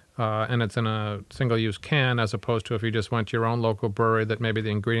 and it's in a single-use can, as opposed to if you just went to your own local brewery that maybe the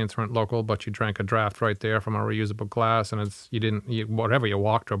ingredients weren't local, but you drank a draft right there from a reusable glass, and whatever you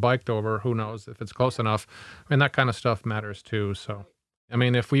walked or biked over, who knows if it's close enough. I mean, that kind of stuff matters too. So, I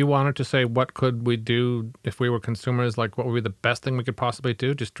mean, if we wanted to say what could we do if we were consumers, like what would be the best thing we could possibly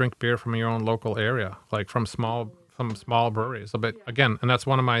do? Just drink beer from your own local area, like from small breweries. But again, and that's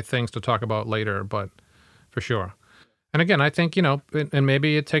one of my things to talk about later, but for sure. And again, I think, and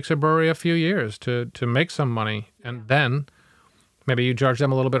maybe it takes a brewery a few years to make some money, and then maybe you charge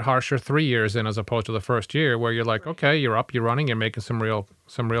them a little bit harsher 3 years in as opposed to the first year, where you're like, okay, you're up, you're running, you're making some real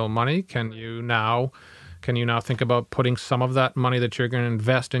money. Can you now think about putting some of that money that you're going to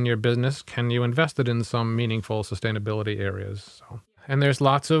invest in your business? Can you invest it in some meaningful sustainability areas? So, and there's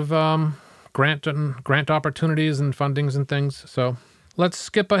lots of grant opportunities and fundings and things. So let's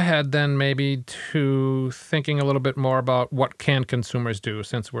skip ahead then maybe to thinking a little bit more about what can consumers do,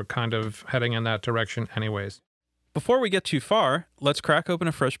 since we're kind of heading in that direction anyways. Before we get too far, let's crack open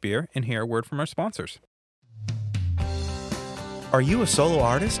a fresh beer and hear a word from our sponsors. Are you a solo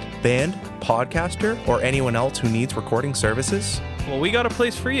artist, band, podcaster, or anyone else who needs recording services? Well, we got a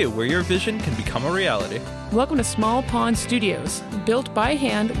place for you where your vision can become a reality. Welcome to Small Pond Studios, built by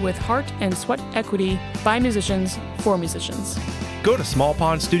hand with heart and sweat equity by musicians for musicians. Go to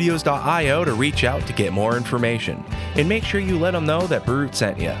smallpondstudios.io to reach out to get more information. And make sure you let them know that Brute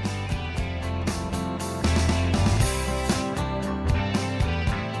sent you.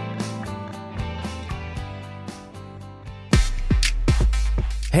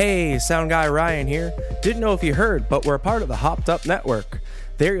 Hey, Sound Guy Ryan here. Didn't know if you heard, but we're a part of the Hopped Up Network.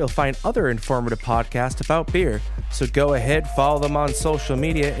 There you'll find other informative podcasts about beer. So go ahead, follow them on social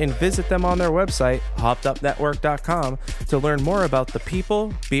media, and visit them on their website, hoppedupnetwork.com, to learn more about the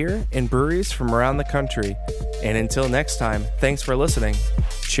people, beer, and breweries from around the country. And until next time, thanks for listening.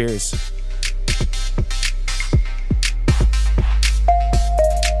 Cheers.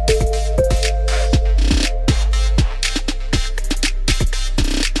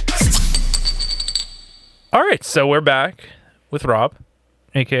 All right, so we're back with Rob,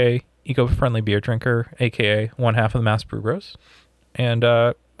 aka Eco-Friendly Beer Drinker, aka one half of the Mass Brew Bros. And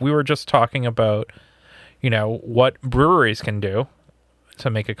we were just talking about, what breweries can do to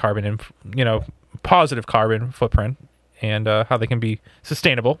make a positive carbon footprint, and how they can be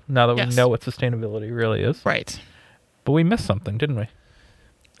sustainable now that we know what sustainability really is. Right. But we missed something, didn't we?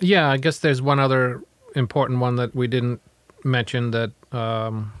 Yeah, I guess there's one other important one that we didn't mention that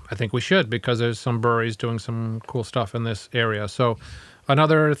I think we should, because there's some breweries doing some cool stuff in this area. So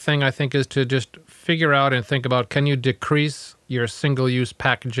another thing I think is to just figure out and think about, can you decrease your single-use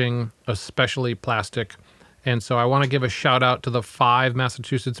packaging, especially plastic? And so I want to give a shout out to the 5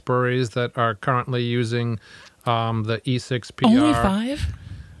 Massachusetts breweries that are currently using the E6 PR. Only 5?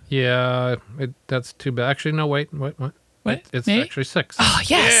 Yeah, that's too bad. Actually, no, wait. What? It's Me? actually 6. Oh,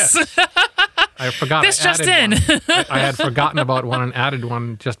 yes. I forgot. This I just added in. one. I had forgotten about one and added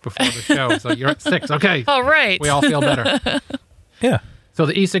one just before the show. So you're at 6. Okay. All right. We all feel better. Yeah. So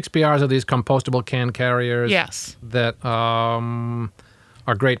the E6 PRs are these compostable can carriers. Yes. That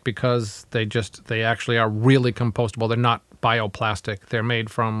are great because they actually are really compostable. They're not bioplastic. They're made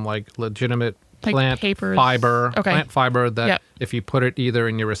from like legitimate Like plant papers. fiber. Okay. Plant fiber that Yep. if you put it either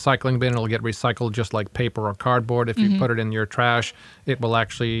in your recycling bin, it'll get recycled just like paper or cardboard. If you put it in your trash, it will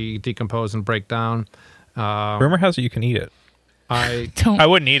actually decompose and break down. Rumor has it you can eat it. I Don't. I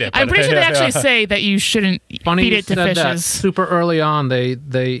wouldn't eat it. I'm but- pretty sure they actually say that you shouldn't Funny feed you it to said that. fishes. Super early on, they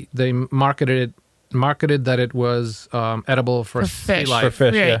marketed that it was edible for sea fish. life, For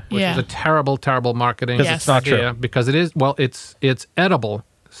fish, Right. yeah. which is a terrible marketing 'Cause Yes. it's not true. idea, because it is. Well, it's edible.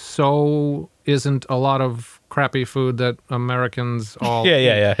 so isn't a lot of crappy food that Americans all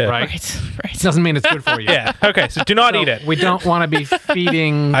Yeah. eat, Right. Right? Doesn't mean it's good for you. Yeah. Okay. So do not So eat it. We don't want to be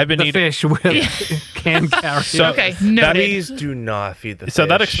feeding I've been the eating- fish with canned carrots. So- Okay, noted. Please do not feed the So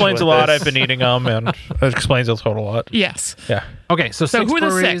that fish explains a with lot. this. I've been eating them, and that explains a total lot. Yes. Yeah. Okay, so So six who are the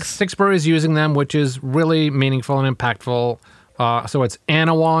breweries, six? breweries using them, which is really meaningful and impactful. So it's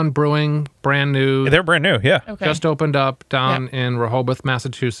Anawan Brewing, brand new, They're brand new. Yeah. Okay. just opened up down in Rehoboth,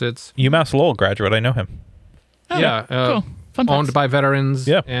 Massachusetts. UMass Lowell graduate. I know him. Oh, Yeah, cool. Fun owned facts. by veterans.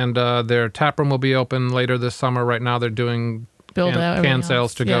 Yeah. And their tap room will be open later this summer. Right now, they're doing Build out can everything sales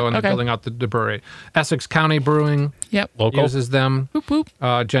else. to Yeah, go and okay. building out the brewery. Essex County Brewing Yep. Local. uses them. Whoop whoop.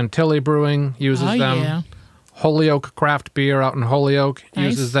 Gentilly Brewing uses Oh them. yeah. Holyoke Craft Beer out in Holyoke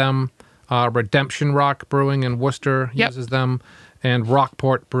Nice. uses them. Redemption Rock Brewing in Worcester Yep. uses them. And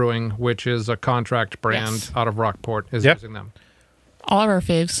Rockport Brewing, which is a contract brand Yes. out of Rockport, is Yep. using them. All of our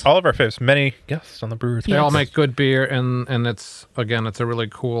faves. All of our faves. Many guests on the Brewers. They all Yes. make good beer, and it's a really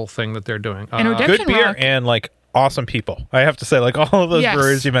cool thing that they're doing. And Redemption Good beer Rock. and like awesome people. I have to say, like all of those Yes.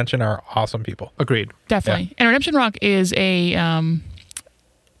 breweries you mentioned are awesome people. Agreed. Definitely. And Redemption Rock is a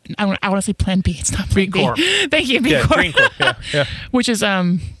I want to say Plan B. It's not Plan B Corp. Thank you, B Yeah, Corp. Green Corp. Yeah, yeah. Which is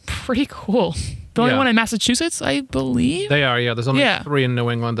pretty cool. The only Yeah. one in Massachusetts, I believe. They are, yeah. There's only Yeah. 3 in New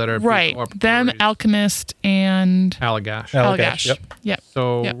England that are B Right. Corp Them, breweries. Alchemist, and Allagash. Allagash, Allagash. Yep.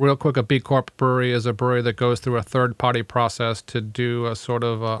 So, Yep. real quick, a B Corp brewery is a brewery that goes through a third-party process to do a sort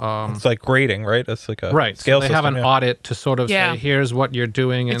of It's like grading, right? It's like a right. scale So they have system, an yeah. audit to sort of Yeah. say, here's what you're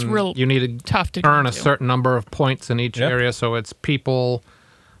doing, It's and real you need to Tough to earn a do. certain number of points in each Yep. area. So it's people,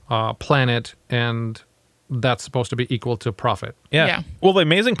 planet, and that's supposed to be equal to profit. Yeah. Yeah. Well, the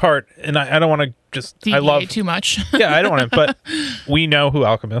amazing part, and I don't want to just, I Deviate love, too much. yeah, I don't want to, but we know who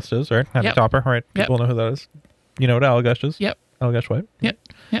Alchemist is, right? Happy Yep. Topper, right? Yep. People know who that is. You know what Allagash is? Yep. Allagash White. Yep.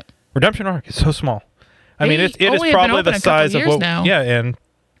 Yep. Redemption Rock is so small. I mean, They it is only have been probably open the a couple size of years what, now. yeah, and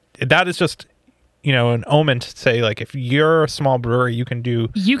that is just, an omen to say, like, if you're a small brewery, you can do,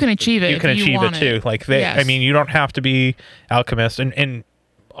 You can achieve it. you can if achieve you it want too. Like I Yes. mean, you don't have to be Alchemist, and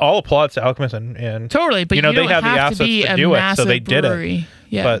all applause to Alchemist, and Totally, but you know, don't they have the have assets to be to a do it, so massive they did it. brewery.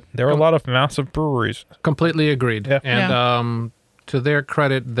 Yeah. but there are a lot of massive breweries. Completely agreed. Yeah. And Yeah. to their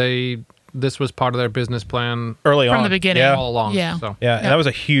credit, this was part of their business plan Early From on, the beginning. Yeah, all along. Yeah. So, yeah, and that was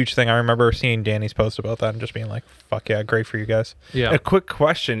a huge thing. I remember seeing Danny's post about that and just being like, "Fuck yeah, great for you guys." yeah. A quick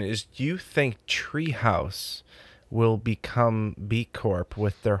question is, do you think Treehouse will become B Corp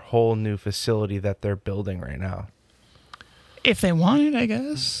with their whole new facility that they're building right now? if they want it, I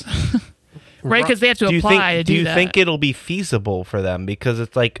guess. Right, because they have to Do you apply think to do you that. think it'll be feasible for them? Because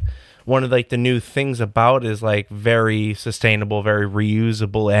it's like one of like the new things about is like very sustainable, very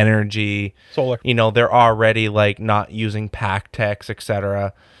reusable energy. Solar. You know, they're already like not using PackTex,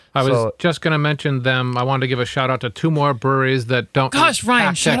 etc. I was So- just going to mention them. I wanted to give a shout out to 2 more breweries that don't Gosh, use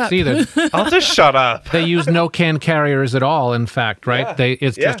Ryan, PackTex shut up. either. I'll just shut up. They use no can carriers at all, in fact, right? Yeah.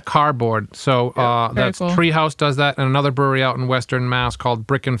 It's just cardboard. So Very that's cool. Treehouse does that, and another brewery out in Western Mass called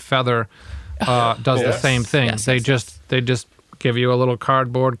Brick and Feather does the Yes. same thing. Yes, they yes, just give you a little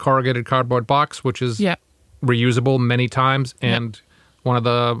corrugated cardboard box, which is Yeah. reusable many times, and one of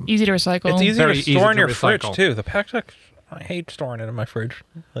the Easy to recycle. It's easy Very to easy store in to your recycle. fridge too. The PackTex, I hate storing it in my fridge.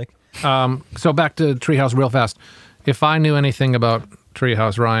 Like, So back to Treehouse real fast. If I knew anything about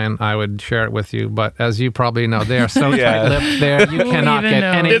Treehouse, Ryan, I would share it with you. But as you probably know, they are so Yeah. tight-lipped there. You Who cannot even get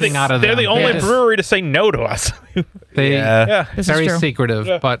knows? anything out of them. they're the only Yes. brewery to say no to us. They, Yeah. yeah, This very is true. secretive,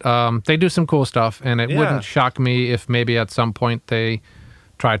 Yeah. but they do some cool stuff, and it Yeah. wouldn't shock me if maybe at some point they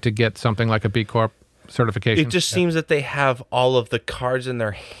tried to get something like a B Corp certification. It just seems that they have all of the cards in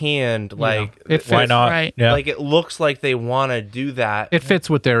their hand. Like, It why fits. not? Right. Yeah, like it looks like they want to do that. It fits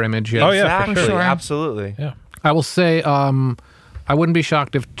with their image. Yes. Oh, yeah, for exactly. sure. For sure. Absolutely. yeah. I will say, I wouldn't be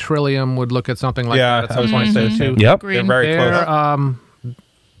shocked if Trillium would look at something like Yeah, that at I some was point going to say too. the same. Yep. They're very They're, close.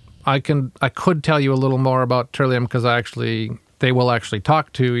 I could tell you a little more about Trillium because they will actually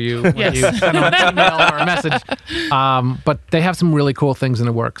talk to you when Yes. you send them an email or a message. But they have some really cool things in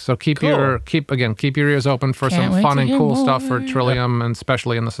the works. So keep your ears open for Can't some wait fun to and hear cool stuff for more. Trillium, and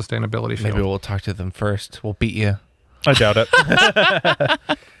especially in the sustainability field. Maybe we'll talk to them first. We'll beat you. I doubt it.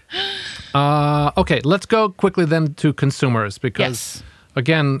 Okay, let's go quickly then to consumers because, Yes.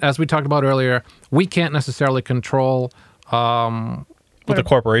 again, as we talked about earlier, we can't necessarily control What the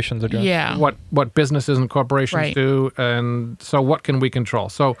corporations are doing. Yeah. what businesses and corporations Right. do, and so what can we control?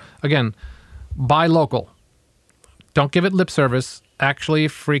 So again, buy local. Don't give it lip service. Actually,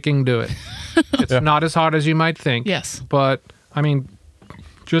 freaking do it. It's not as hard as you might think. Yes. But I mean,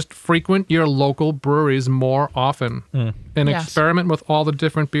 just frequent your local breweries more often and Yes. experiment with all the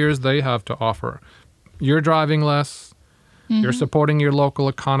different beers they have to offer. You're driving less. You're supporting your local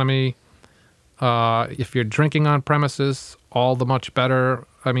economy. If you're drinking on premises, all the much better.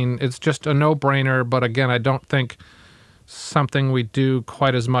 I mean, it's just a no-brainer. But again, I don't think something we do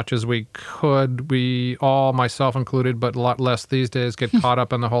quite as much as we could. We all, myself included, but a lot less these days, get caught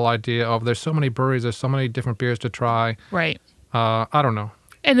up in the whole idea of there's so many breweries, there's so many different beers to try. Right. I don't know.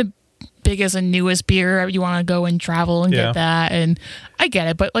 And the biggest and newest beer, you want to go and travel and Yeah. get that. And I get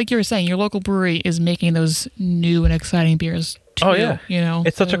it. But like you were saying, your local brewery is making those new and exciting beers too. Oh, yeah. You know,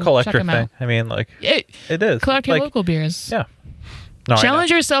 It's such a so collector check 'em thing. out. I mean, like, It, it is. collect your Like, local beers. Yeah. No, I know.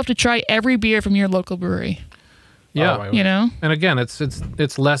 Challenge yourself to try every beer from your local brewery. Yeah. Oh, You know? And again,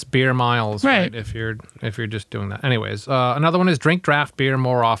 it's less beer miles, Right. If you're just doing that. Anyways, another one is drink draft beer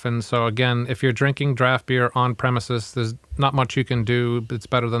more often. So again, if you're drinking draft beer on premises, there's not much you can do. It's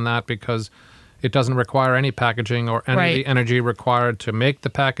better than that because it doesn't require any packaging or any of Right. the energy required to make the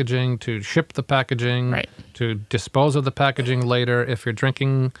packaging, to ship the packaging, Right. to dispose of the packaging later. If you're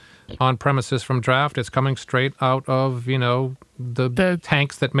drinking on premises from draft, it's coming straight out of, the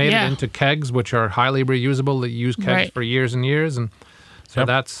tanks that made Yeah. it into kegs, which are highly reusable. They use kegs Right. for years and years. And so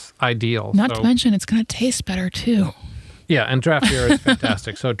that's ideal. Not So- to mention, it's going to taste better too. yeah, and draft beer is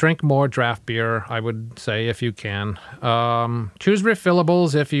fantastic. So drink more draft beer, I would say, if you can. Choose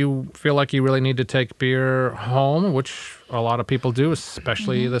refillables if you feel like you really need to take beer home, which a lot of people do,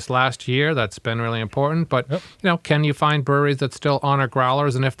 especially this last year. That's been really important. But, can you find breweries that still honor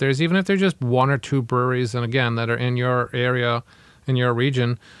growlers? And even if there's just one or two breweries, and again, that are in your area, in your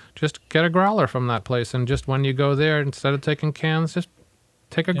region, just get a growler from that place. And just when you go there, instead of taking cans, just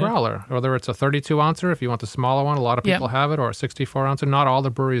take a growler, whether it's a 32 ouncer if you want the smaller one. A lot of people have it, or a 64 ouncer. Not all the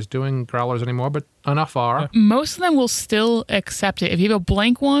breweries doing growlers anymore, but enough are. Most of them will still accept it. If you have a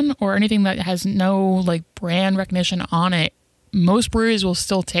blank one or anything that has no like brand recognition on it, most breweries will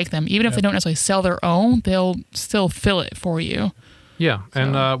still take them. Even if they don't necessarily sell their own, they'll still fill it for you. Yeah,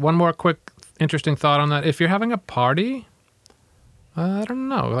 and one more quick interesting thought on that. If you're having a party, I don't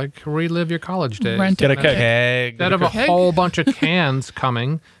know, like relive your college days. Rent Get a it. keg. Instead of a keg. whole bunch of cans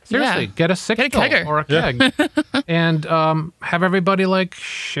coming, seriously, Yeah. get a sixtel kegger. or a keg, and have everybody like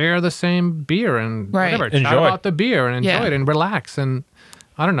share the same beer and Right. whatever. Chat Enjoy. about the beer and enjoy Yeah. it and relax. And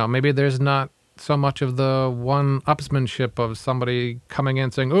I don't know, maybe there's not so much of the one-upsmanship of somebody coming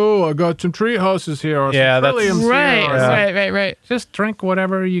in saying, "Oh, I got some tree houses here," or Yeah, some that's- Trilliums Right, here, or right. just drink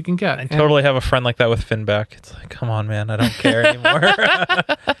whatever you can get. I totally have a friend like that with Finback. It's like, come on, man, I don't care anymore.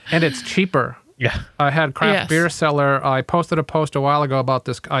 And it's cheaper. Yeah. I had Craft Yes. Beer Cellar. I posted a post a while ago about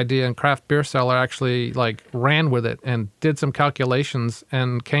this idea, and Craft Beer Cellar actually like ran with it and did some calculations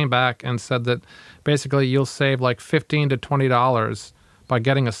and came back and said that basically you'll save like $15 to $20 by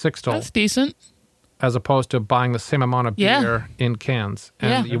getting a sixtel That's decent. as opposed to buying the same amount of Yeah. beer in cans,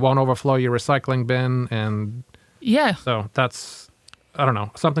 and Yeah. you won't overflow your recycling bin. And Yeah. so that's, I don't know,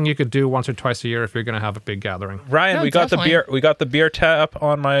 something you could do once or twice a year if you're going to have a big gathering. Ryan, No, we got definitely. the beer tap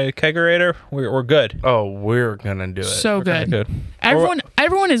on my kegerator. We're good. Oh, we're gonna do it. So good. Good.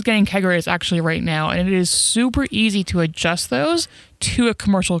 Everyone is getting kegerators actually right now, and it is super easy to adjust those to a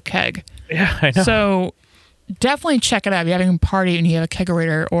commercial keg. Yeah, I know. So definitely check it out. If you're having a party and you have a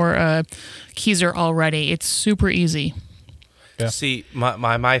kegerator or a Keyser already, it's super easy. Yeah. See,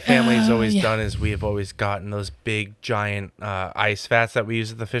 my family's always yeah. done is we have always gotten those big giant ice vats that we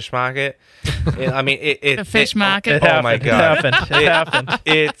use at the fish market. I mean, The fish market. It Oh happened. my God. It happened.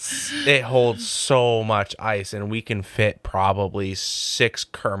 It happened. It holds so much ice, and we can fit probably 6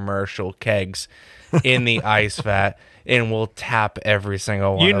 commercial kegs in the ice vat, and we'll tap every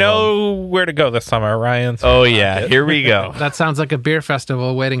single one. You of know where to go this summer, Ryan. them. Oh yeah, here we go. That sounds like a beer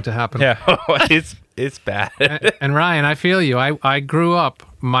festival waiting to happen. Yeah. It's bad. And Ryan, I feel you. I grew up,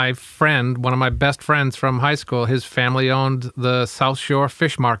 my friend, one of my best friends from high school, his family owned the South Shore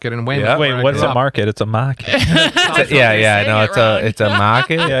Fish Market in Weymouth. Yeah. where Wait, I what's grew a up. market? It's a market. Yeah, no, saying it it's a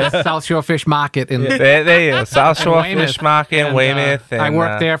market. Yeah. South Shore Fish Market in There you go. South Shore Weymouth. Fish Market in And, Weymouth. I and,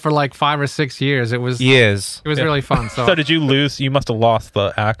 worked there for like 5 or 6 years. It was years. it was really fun. So, So did you lose? You must have lost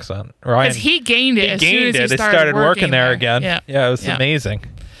the accent, Ryan. Because he gained it He as soon gained as he it. It started, started working there again. Yeah. Yeah, it was Yeah. amazing.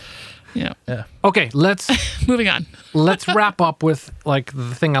 Yeah. okay, let's Moving on. wrap up with like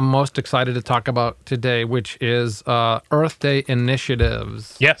the thing I'm most excited to talk about today, which is Earth Day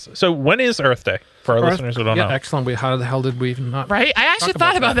initiatives. Yes. So when is Earth Day for our listeners who don't know? Excellent. How the hell did we not? Right? I actually Talk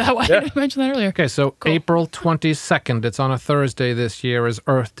thought about about that. Why didn't I mention that earlier? Okay, so Cool. April 22nd, it's on a Thursday this year, is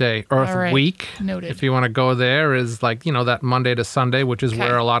Earth Day. Earth All right. Week, Noted. if you want to go there, is like, that Monday to Sunday, which is Okay.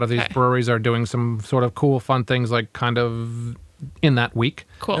 where a lot of these Okay. breweries are doing some sort of cool, fun things like kind of in that week.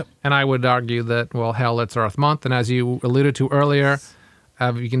 Cool. And I would argue that, well, hell, it's Earth Month. And as you alluded to earlier,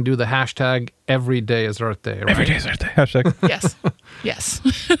 you can do the hashtag every day is Earth Day. Right? Every day's Earth Day. Hashtag. Yes. Yes.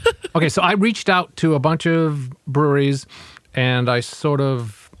 Okay, so I reached out to a bunch of breweries and I sort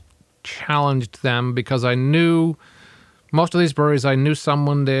of challenged them because I knew most of these breweries, I knew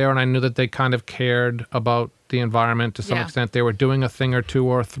someone there and I knew that they kind of cared about the environment to some extent. They were doing a thing or two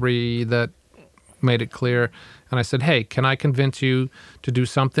or three that made it clear. And I said, hey, can I convince you to do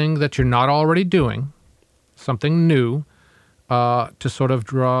something that you're not already doing, something new, to sort of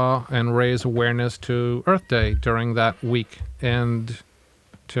draw and raise awareness to Earth Day during that week? And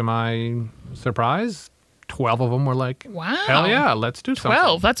to my surprise, 12 of them were like, Wow. hell yeah, let's do something.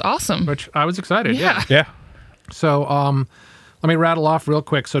 12. That's awesome. Which I was excited, yeah. Yeah. So let me rattle off real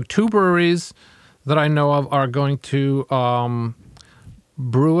quick. So 2 breweries that I know of are going to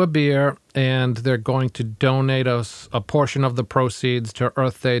brew a beer, and they're going to donate us a portion of the proceeds to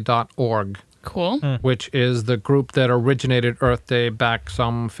earthday.org, Cool. which is the group that originated Earth Day back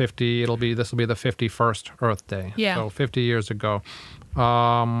some 50, this will be the 51st Earth Day. Yeah. So 50 years ago.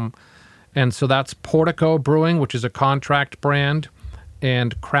 And so that's Portico Brewing, which is a contract brand,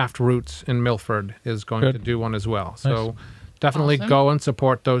 and Craft Roots in Milford is going to do one as well. So definitely Awesome. go and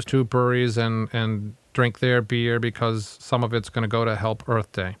support those 2 breweries and drink their beer because some of it's going to go to help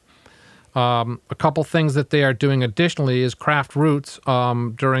Earth Day. A couple things that they are doing additionally is Craft Roots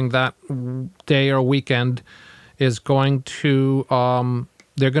during that day or weekend is going to,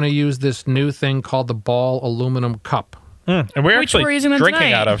 they're going to use this new thing called the Ball Aluminum Cup. And we're Which actually we're using them drinking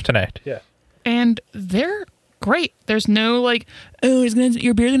tonight. out of tonight. Yeah. And they're great. There's no like, oh,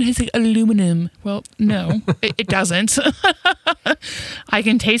 your beer's gonna taste like aluminum. Well, no, it doesn't. I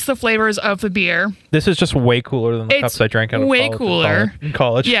can taste the flavors of the beer. This is just way cooler than the It's cups I drank out of way college cooler. in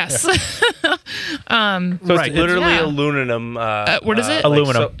college. Yes. So it's It's literally Yeah. aluminum. What is it?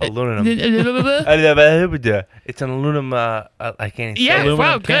 Aluminum. Aluminum. yeah. It's an aluminum. I can't. Even say it. Aluminum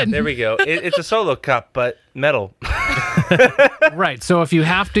Wow. can. Good. There we go. It's a solo cup, but metal. Right. So if you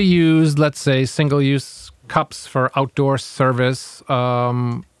have to use, let's say, single-use cups for outdoor service,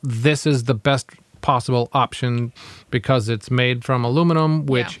 this is the best possible option because it's made from aluminum,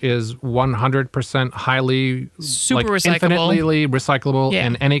 which is 100% highly Super like, recyclable. infinitely recyclable Yeah.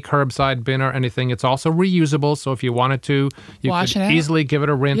 in any curbside bin or anything. It's also reusable, so if you wanted to, you Wash could it out. easily give it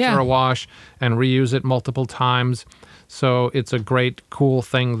a rinse Yeah. or a wash and reuse it multiple times. So it's a great, cool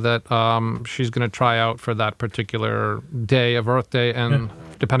thing that she's going to try out for that particular day of Earth Day, and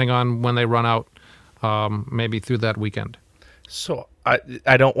depending on when they run out, maybe through that weekend. So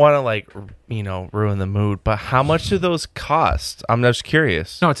I don't want to ruin the mood, but how much do those cost? I'm just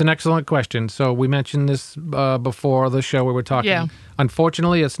curious. No, it's an excellent question. So we mentioned this before the show we were talking. Yeah.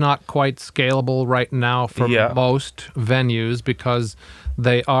 Unfortunately, it's not quite scalable right now for most venues because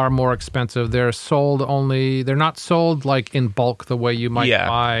they are more expensive. They're not sold like in bulk the way you might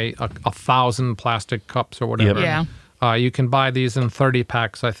buy 1,000 plastic cups or whatever. Yeah. You can buy these in 30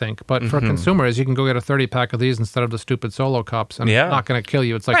 packs, I think. But for consumers, you can go get a 30 pack of these instead of the stupid solo cups, and it's not going to kill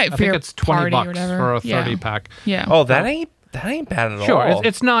you. It's like Right, I for think your it's $20 party or whatever. for a Yeah. 30 pack. Yeah. Oh, that ain't bad at Sure, all.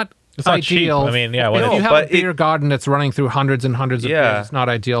 it's not It's not cheap. ideal. I mean, yeah, if what you is- have but a beer garden that's running through hundreds and hundreds of Yeah. beers, it's not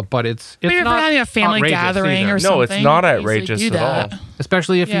ideal. But it's But if not you're having a family outrageous gathering either. or No, something, it's not you can easily outrageous do at that. all.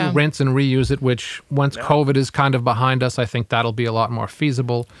 Especially if Yeah. you rinse and reuse it, which once COVID is kind of behind us, I think that'll be a lot more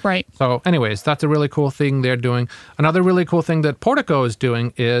feasible. Right. So anyways, that's a really cool thing they're doing. Another really cool thing that Portico is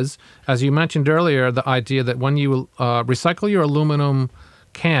doing is, as you mentioned earlier, the idea that when you recycle your aluminum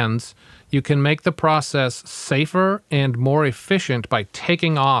cans, you can make the process safer and more efficient by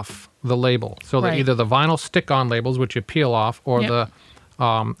taking off the label. So that Right. either the vinyl stick-on labels, which you peel off, or Yep.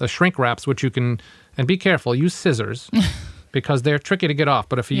 the shrink wraps, which you can, and be careful, use scissors. Because they're tricky to get off.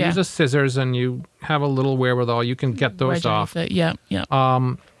 But if you Yeah. use a scissors and you have a little wherewithal, you can get those Wedge off. underneath it. Yeah. Yeah.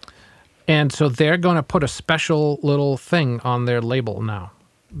 And so they're going to put a special little thing on their label now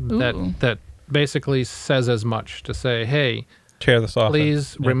Ooh. that basically says as much to say, hey, Tear this off.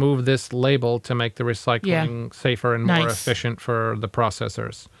 please remove this label to make the recycling safer and more Nice. efficient for the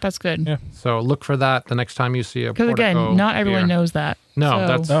processors. That's good. Yeah. So look for that the next time you see a Because Portico again, not everyone beer. knows that. No, So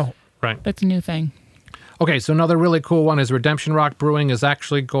that's No. right. that's a new thing. Okay, so another really cool one is Redemption Rock Brewing is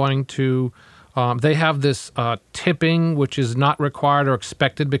actually going to, they have this tipping, which is not required or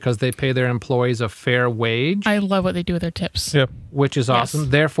expected because they pay their employees a fair wage, I love what they do with their tips. Yep. which is Yes. awesome.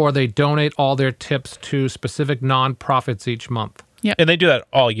 Therefore, they donate all their tips to specific nonprofits each month. And they do that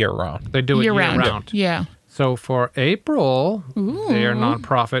all year round. They do it year Year-round. round. Yeah. So for April, their Ooh.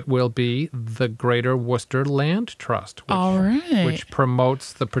 nonprofit will be the Greater Worcester Land Trust, which, All right. which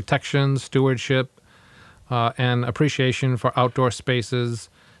promotes the protection, stewardship, and appreciation for outdoor spaces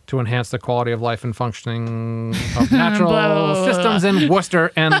to enhance the quality of life and functioning of natural Blah, blah, blah, blah. systems in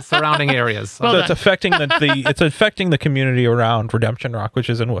Worcester and surrounding areas. Well So done. it's affecting it's affecting the community around Redemption Rock, which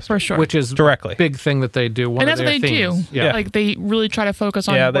is in Worcester. For sure. Which is Directly. a big thing that they do. One and of that's what their they themes. do. Yeah. Like they really try to focus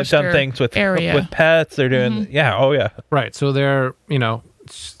on Yeah, they've done Worcester things with area. with pets. They're doing oh yeah. Right. So they're,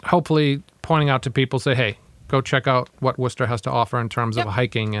 hopefully pointing out to people, say, hey, go check out what Worcester has to offer in terms of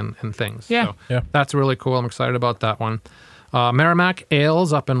hiking and things. Yeah. So Yeah. that's really cool. I'm excited about that one. Merrimack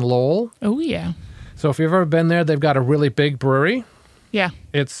Ales up in Lowell. Oh yeah. So if you've ever been there, they've got a really big brewery. Yeah.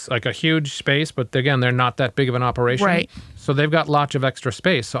 It's like a huge space, but again, they're not that big of an operation. Right. So they've got lots of extra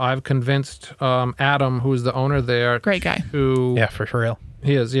space. So I've convinced Adam, who's the owner there, Great guy. to Yeah, for real.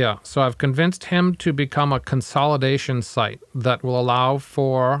 He is, yeah. So I've convinced him to become a consolidation site that will allow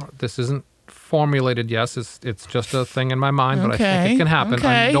for, this isn't formulated, yes, it's just a thing in my mind, but I think Okay, it can happen,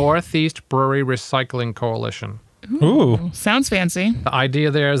 okay. a Northeast Brewery Recycling Coalition. Ooh. Sounds fancy. The idea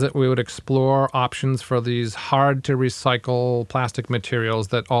there is that we would explore options for these hard to recycle plastic materials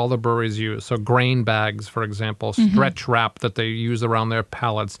that all the breweries use. So grain bags, for example, stretch wrap that they use around their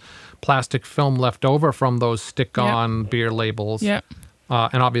pallets, plastic film left over from those stick-on beer labels. Yep.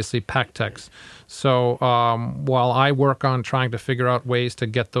 And obviously PacTex. So while I work on trying to figure out ways to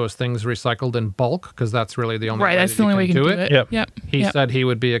get those things recycled in bulk, because that's really the only Right. way That's that the only you way you can do it. Yep. Yep. He Yep. said he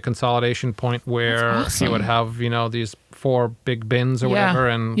would be a consolidation point where That's he would awesome. have, these 4 big bins or Yeah. whatever.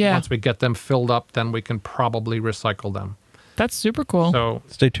 And Yeah. once we get them filled up, then we can probably recycle them. That's super cool. So,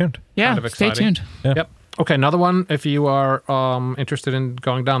 Stay tuned. yeah. kind of Stay exciting. tuned. Yeah. yep. Okay, another one, if you are interested in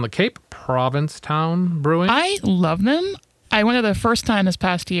going down the Cape, Provincetown Brewing. I love them. I went there the first time this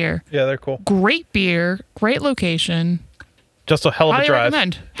past year. Yeah, they're cool. Great beer, great location. Just a hell of a Highly drive.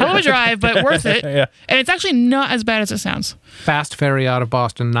 recommend. Hell of a drive, but worth it. Yeah. And it's actually not as bad as it sounds. Fast ferry out of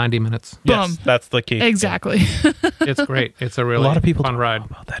Boston, 90 minutes. Yes, Boom. that's the key. Exactly. It's great. It's a A really lot of people fun don't ride. know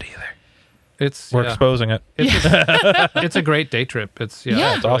about that either. It's We're yeah. exposing it. It's a great day trip. It's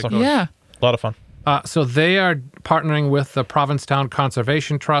Yeah. It's awesome. cool. Yeah. A lot of fun. So they are partnering with the Provincetown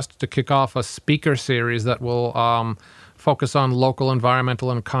Conservation Trust to kick off a speaker series that will focus on local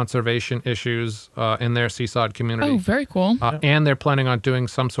environmental and conservation issues in their seaside community. Oh, very cool. And they're planning on doing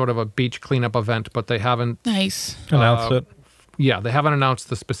some sort of a beach cleanup event, but they haven't. Nice. Announced it. Yeah, they haven't announced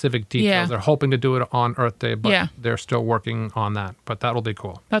the specific details. Yeah. They're hoping to do it on Earth Day, but Yeah. they're still working on that. But that'll be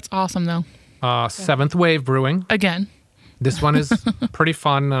cool. That's awesome, though. Seventh Wave Brewing. Again. This one is pretty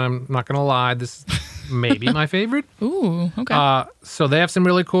fun. I'm not going to lie. This is maybe my favorite. Ooh, okay. So they have some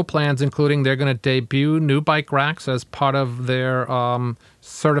really cool plans, including they're going to debut new bike racks as part of their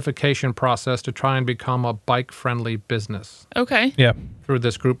certification process to try and become a bike-friendly business okay. Yeah. through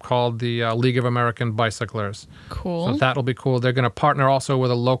this group called the League of American Bicyclers. Cool. So that'll be cool. They're going to partner also with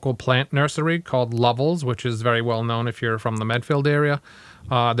a local plant nursery called Lovell's, which is very well known if you're from the Medfield area.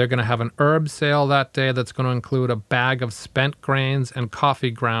 They're going to have an herb sale that day that's going to include a bag of spent grains and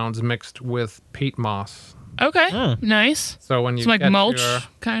coffee grounds mixed with peat moss. Okay. Nice. So when you It's like get mulch, your-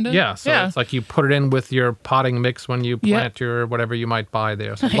 kind of. Yeah, so it's like you put it in with your potting mix when you Yeah. plant your whatever you might buy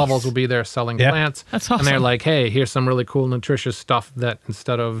there. So Nice. Lovell's will be there selling Yeah. plants. That's And they're awesome. like, hey, here's some really cool, nutritious stuff that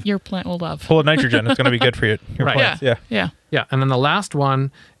instead of... Your plant will love. Full of nitrogen. It's going to be good for you. Your Right. plants. Yeah. Yeah. Yeah. Yeah, and then the last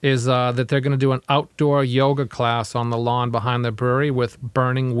one is that they're going to do an outdoor yoga class on the lawn behind the brewery with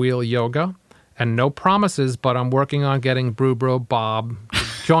Burning Wheel Yoga. And no promises, but I'm working on getting Brew Bro Bob to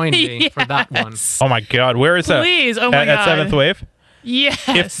join me for that one. Yes. Oh my God. Where is that? Please. Oh my at, God. At Seventh Wave?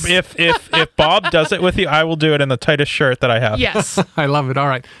 Yes. If Bob does it with you, I will do it in the tightest shirt that I have. Yes. I love it. All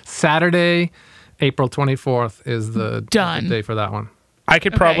right. Saturday, April 24th is the Done. day for that one. I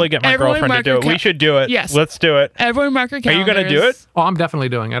could probably get my Everyone girlfriend to mark do your it. We should do it. Yes. Let's do it. Everyone mark your Are you calendars. going to do it? Oh, I'm definitely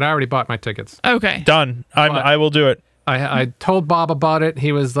doing it. I already bought my tickets. Okay. Done. I will do it. I told Bob about it.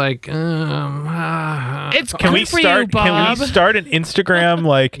 He was like, It's Can good we for start? you, Bob. Can we start an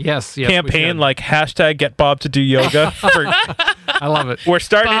Instagram yes, we campaign should. like hashtag Get Bob to do yoga? I love it. We're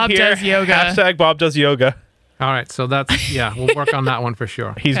starting Bob it here. does yoga. Hashtag Bob does yoga. All right, so that's we'll work on that one for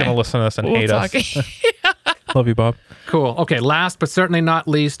sure. He's Okay. gonna listen to this and We'll hate talk. us. Love you, Bob. Cool. Okay, last but certainly not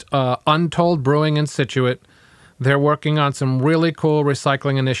least, Untold Brewing in Situate. They're working on some really cool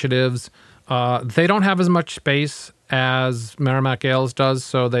recycling initiatives. They don't have as much space as Merrimack Ales does,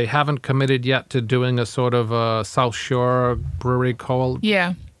 so they haven't committed yet to doing a sort of a South Shore Brewery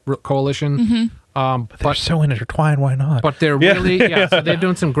Yeah. coalition. They're But so intertwined. Why not? But they're really, so they're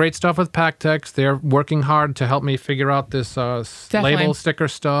doing some great stuff with PacTex. They're working hard to help me figure out this Definitely. label sticker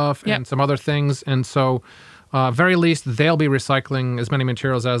stuff Yep. and some other things. And so very least, they'll be recycling as many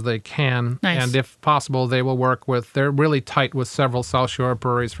materials as they can. Nice. And if possible, they will work with, they're really tight with several South Shore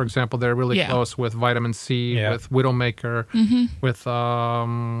breweries. For example, they're really Yeah. close with Vitamin C, Yeah. with Widowmaker, with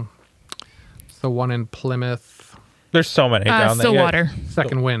the one in Plymouth, There's so many down there. Stillwater.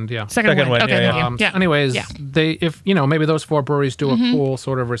 Second Wind, yeah. Second Second one. one, Okay, yeah, thank you. Yeah. Anyways, Yeah. they if maybe those 4 breweries do a cool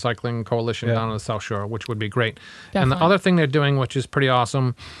sort of recycling coalition Yeah. down on the South Shore, which would be great. And Definitely. the other thing they're doing, which is pretty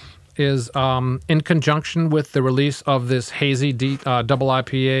awesome, is in conjunction with the release of this hazy double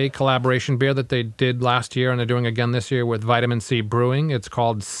IPA collaboration beer that they did last year, and they're doing again this year with Vitamin C Brewing. It's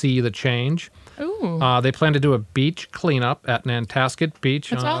called See the Change. Ooh. They plan to do a beach cleanup at Nantasket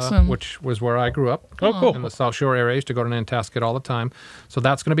Beach, That's awesome. which was where I grew up. Oh, cool. In the South Shore area. I used to go to Nantasket all the time. So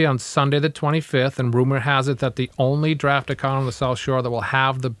that's going to be on Sunday the 25th, and rumor has it that the only draft account on the South Shore that will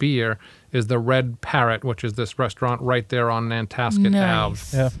have the beer is the Red Parrot, which is this restaurant right there on Nantasket Ave.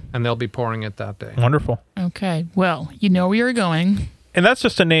 Nice. Yeah. And they'll be pouring it that day. Wonderful. Okay. Well, you know where you're going. And that's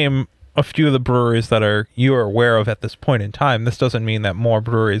just to name a few of the breweries that you are aware of at this point in time. This doesn't mean that more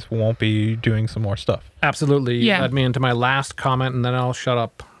breweries won't be doing some more stuff. Absolutely. You Yeah. led me into my last comment, and then I'll shut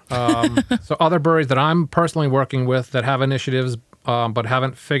up. So other breweries that I'm personally working with that have initiatives but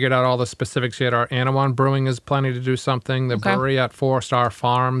haven't figured out all the specifics yet are Anawan Brewing is planning to do something. The Okay. brewery at 4 Star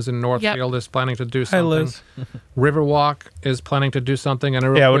Farms in Northfield is planning to do Hi, something. Liz. Riverwalk is planning to do something. And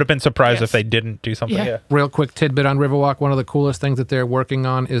a real Yeah, I would quick- have been surprised Yes. if they didn't do something. Yeah. Yeah. Real quick tidbit on Riverwalk. One of the coolest things that they're working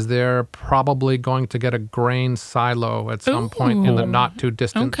on is they're probably going to get a grain silo at some point in the Ooh. not too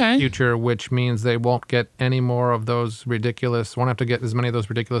distant Okay. future, which means they won't get any more of those ridiculous, won't have to get as many of those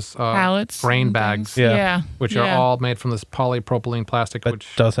ridiculous Pallets. grain and bags, things. Yeah. Yeah. which Yeah. are all made from this polypropylene plastic, That which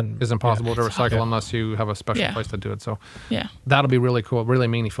doesn't is impossible to recycle Yeah. unless you have a special Yeah. place to do it. So Yeah. that'll be really cool, really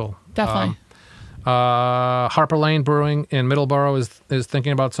meaningful. Definitely. Harper Lane Brewing in Middleborough is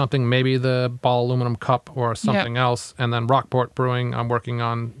thinking about something, maybe the ball aluminum cup or something else. And then Rockport Brewing, I'm working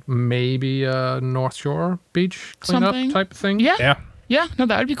on maybe a North Shore Beach cleanup Something. type thing Yeah. Yeah. Yeah. No,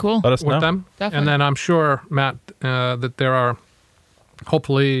 that would be cool. Let us with know. them. Definitely. And then I'm sure, Matt, that there are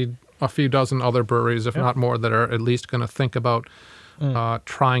hopefully a few dozen other breweries, if not more, that are at least going to think about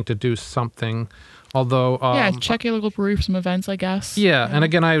trying to do something. Although, Yeah. Check your local brewery for some events, I guess. yeah, and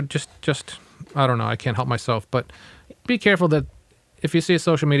again, I just I don't know, I can't help myself, but be careful that if you see a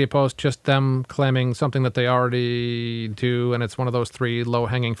social media post, just them claiming something that they already do, and it's one of those 3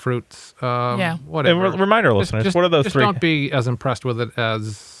 low-hanging fruits. Yeah. Whatever. And remind our listeners, what are those just 3? don't be as impressed with it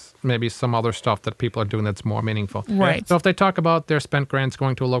as maybe some other stuff that people are doing that's more meaningful. Right. So if they talk about their spent grants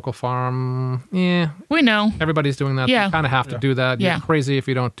going to a local farm, We know. everybody's doing that. Yeah. You kind of have to do that. Yeah. You're crazy if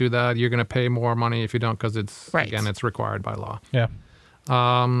you don't do that. You're going to pay more money if you don't, because Right. again, it's required by law. Yeah.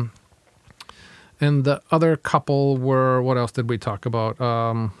 And the other couple were, what else did we talk about?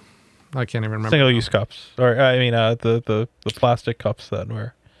 I can't even remember. Single-use cups, or I mean, the plastic cups that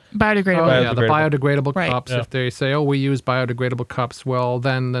were. Biodegradable. Oh, yeah, the Biodegradable. biodegradable Right. cups. Yeah. If they say, oh, we use biodegradable cups, well,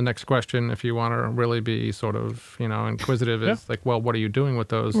 then the next question, if you want to really be sort of, inquisitive, is like, well, what are you doing with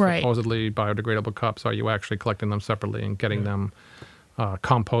those Right. supposedly biodegradable cups? Are you actually collecting them separately and getting them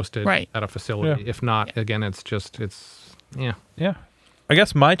composted Right. at a facility? Yeah. If not, again, it's yeah. Yeah. I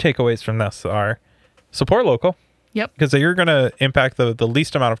guess my takeaways from this are support local. Yep. Because you're going to impact the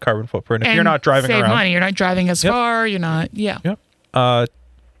least amount of carbon footprint if And you're not driving save around. money. You're not driving as Yep. far. You're not. Yeah. Yep.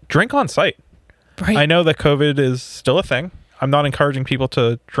 Drink on site. Right. I know that COVID is still a thing. I'm not encouraging people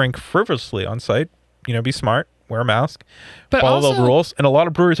to drink frivolously on site. Be smart, wear a mask, But follow the also- rules. And a lot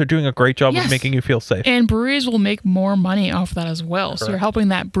of breweries are doing a great job Yes. of making you feel safe. And breweries will make more money off that as well. So you're Correct. helping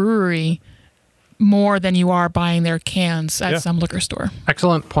that brewery more than you are buying their cans at Yeah. some liquor store.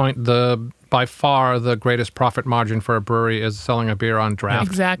 Excellent point. By far the greatest profit margin for a brewery is selling a beer on draft.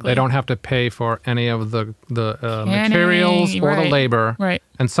 Exactly. They don't have to pay for any of the Canning, materials or the right. labor. Right.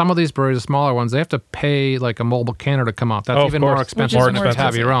 And some of these breweries, the smaller ones, they have to pay like a mobile canner to come out. That's Oh, of even more course. expensive Which is than if more you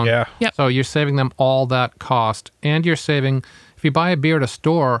have your own. Yeah. Yep. So you're saving them all that cost, and you're saving. If you buy a beer at a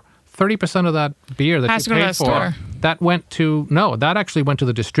store, 30% of that beer that Has you to go to paid that for, store. that actually went to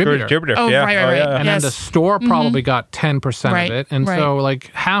the distributor. Distributor. Oh, yeah. right, right, Oh, right. yeah. And Yes. then the store probably got 10% Right, of it, and right. so like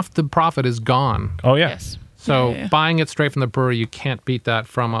half the profit is gone. Oh, yeah. Yes. So Yeah. buying it straight from the brewery, you can't beat that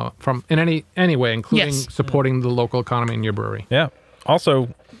from in any way, including Yes. supporting the local economy in your brewery. Yeah. Also,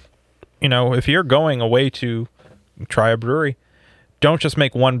 if you're going away to try a brewery, don't just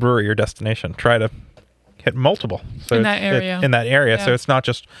make one brewery your destination. Try to hit multiple. So In that it's- area. in that area. So Yeah. it's not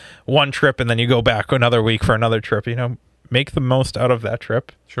just one trip and then you go back another week for another trip. Make the most out of that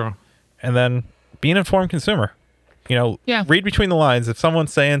trip, Sure. and then be an informed consumer. Yeah. Read between the lines. If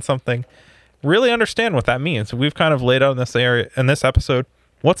someone's saying something, really understand what that means. We've kind of laid out in this area in this episode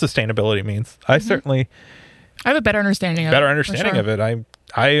what sustainability means. I certainly I have a better understanding of it.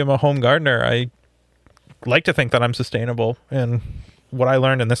 I am a home gardener. I like to think that I'm sustainable, and what I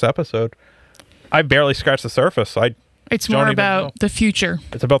learned in this episode, I barely scratched the surface. It's more about the future.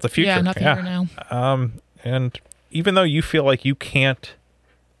 It's about the future. Yeah, not the here now. And even though you feel like you can't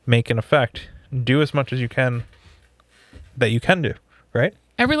make an effect, do as much as you can that you can do, right?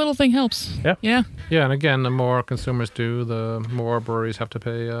 Every little thing helps. Yeah. Yeah. Yeah, and again, the more consumers do, the more breweries have to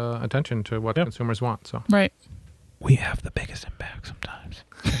pay attention to what consumers want. So right. We have the biggest impact sometimes.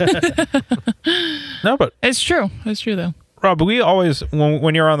 No, but it's true. It's true though. Rob, we always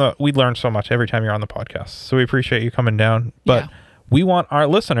when you're on we learn so much every time you're on the podcast. So we appreciate you coming down, but we want our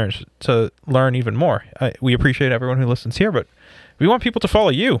listeners to learn even more. We appreciate everyone who listens here, but we want people to follow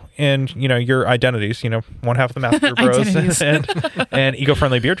you and, your identities, one half of the Mass Brew Bros and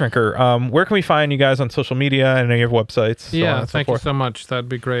Eco-Friendly Beer Drinker. Where can we find you guys on social media and your websites? Yeah, thank you so much. That'd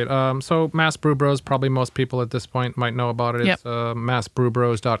be great. So Mass Brew Bros, probably most people at this point might know about it. It's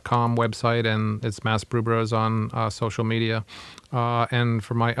massbrewbros.com website, and it's Mass Brew Bros on social media. And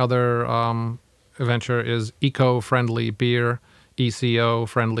for my other venture is Eco-Friendly Beer, ECO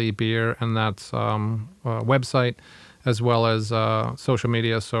Friendly Beer, and that's a website, as well as social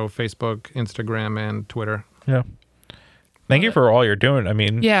media, so Facebook, Instagram, and Twitter. Yeah. Thank you for all you're doing. I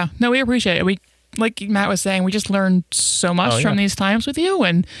mean... Yeah. No, we appreciate it. We, like Matt was saying, we just learned so much from these times with you,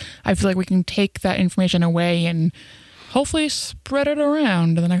 and I feel like we can take that information away and hopefully spread it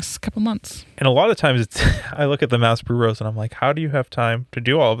around in the next couple months. And a lot of times, I look at the Mass Brew Bros and I'm like, how do you have time to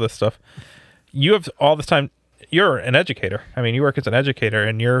do all of this stuff? You have all this time. You're an educator. I mean, you work as an educator,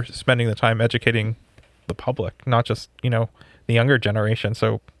 and you're spending the time educating the public, not just the younger generation.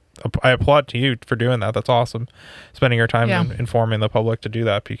 So I applaud to you for doing that. That's awesome, spending your time informing the public to do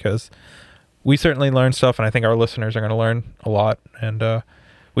that, because we certainly learn stuff, and I think our listeners are going to learn a lot. And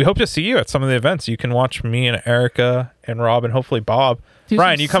we hope to see you at some of the events. You can watch me and Erica and Rob and hopefully Bob.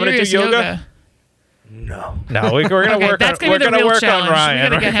 Ryan, you coming to do yoga? No, we're gonna work on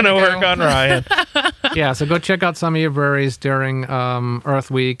Ryan. We're gonna work on Ryan. Yeah, so go check out some of your breweries during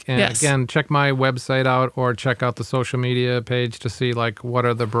Earth Week, and again, check my website out or check out the social media page to see what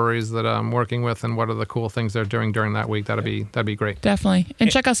are the breweries that I'm working with and what are the cool things they're doing during that week. That'd be great. Definitely,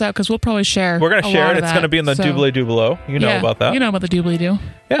 and check us out because we'll probably share. We're gonna share it. It's gonna be in the Doobly Dooblo. You know about that. You know about the Doobly Doo.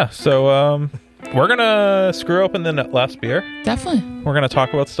 Yeah. So we're gonna screw open the last beer. Definitely. We're gonna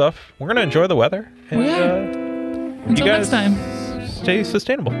talk about stuff. We're gonna enjoy the weather. And, Until you guys next time. Stay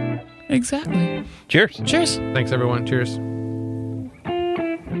sustainable. Exactly. Cheers. Cheers. Thanks, everyone. Cheers.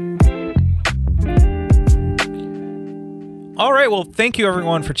 All right. Well, thank you,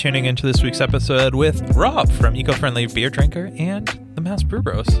 everyone, for tuning into this week's episode with Rob from Eco-Friendly Beer Drinker and the Mass Brew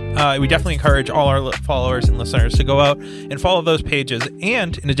Bros. We definitely encourage all our followers and listeners to go out and follow those pages.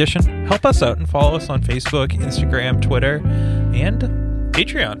 And in addition, help us out and follow us on Facebook, Instagram, Twitter, and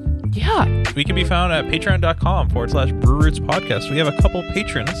Patreon. Yeah. We can be found at patreon.com/Brewroots Podcast. We have a couple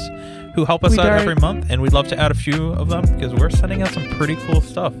patrons who help us out every month, and we'd love to add a few of them because we're sending out some pretty cool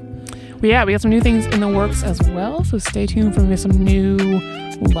stuff. We got some new things in the works as well, so stay tuned for maybe some new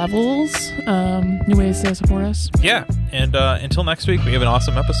levels, new ways to support us. Yeah, and until next week, we have an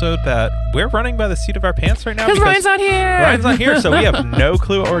awesome episode that we're running by the seat of our pants right now. Because Ryan's not here! Ryan's not here, so we have no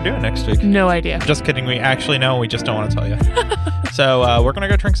clue what we're doing next week. No idea. Just kidding, we actually know, we just don't want to tell you. So we're going to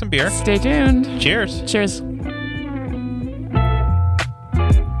go drink some beer. Stay tuned. Cheers. Cheers.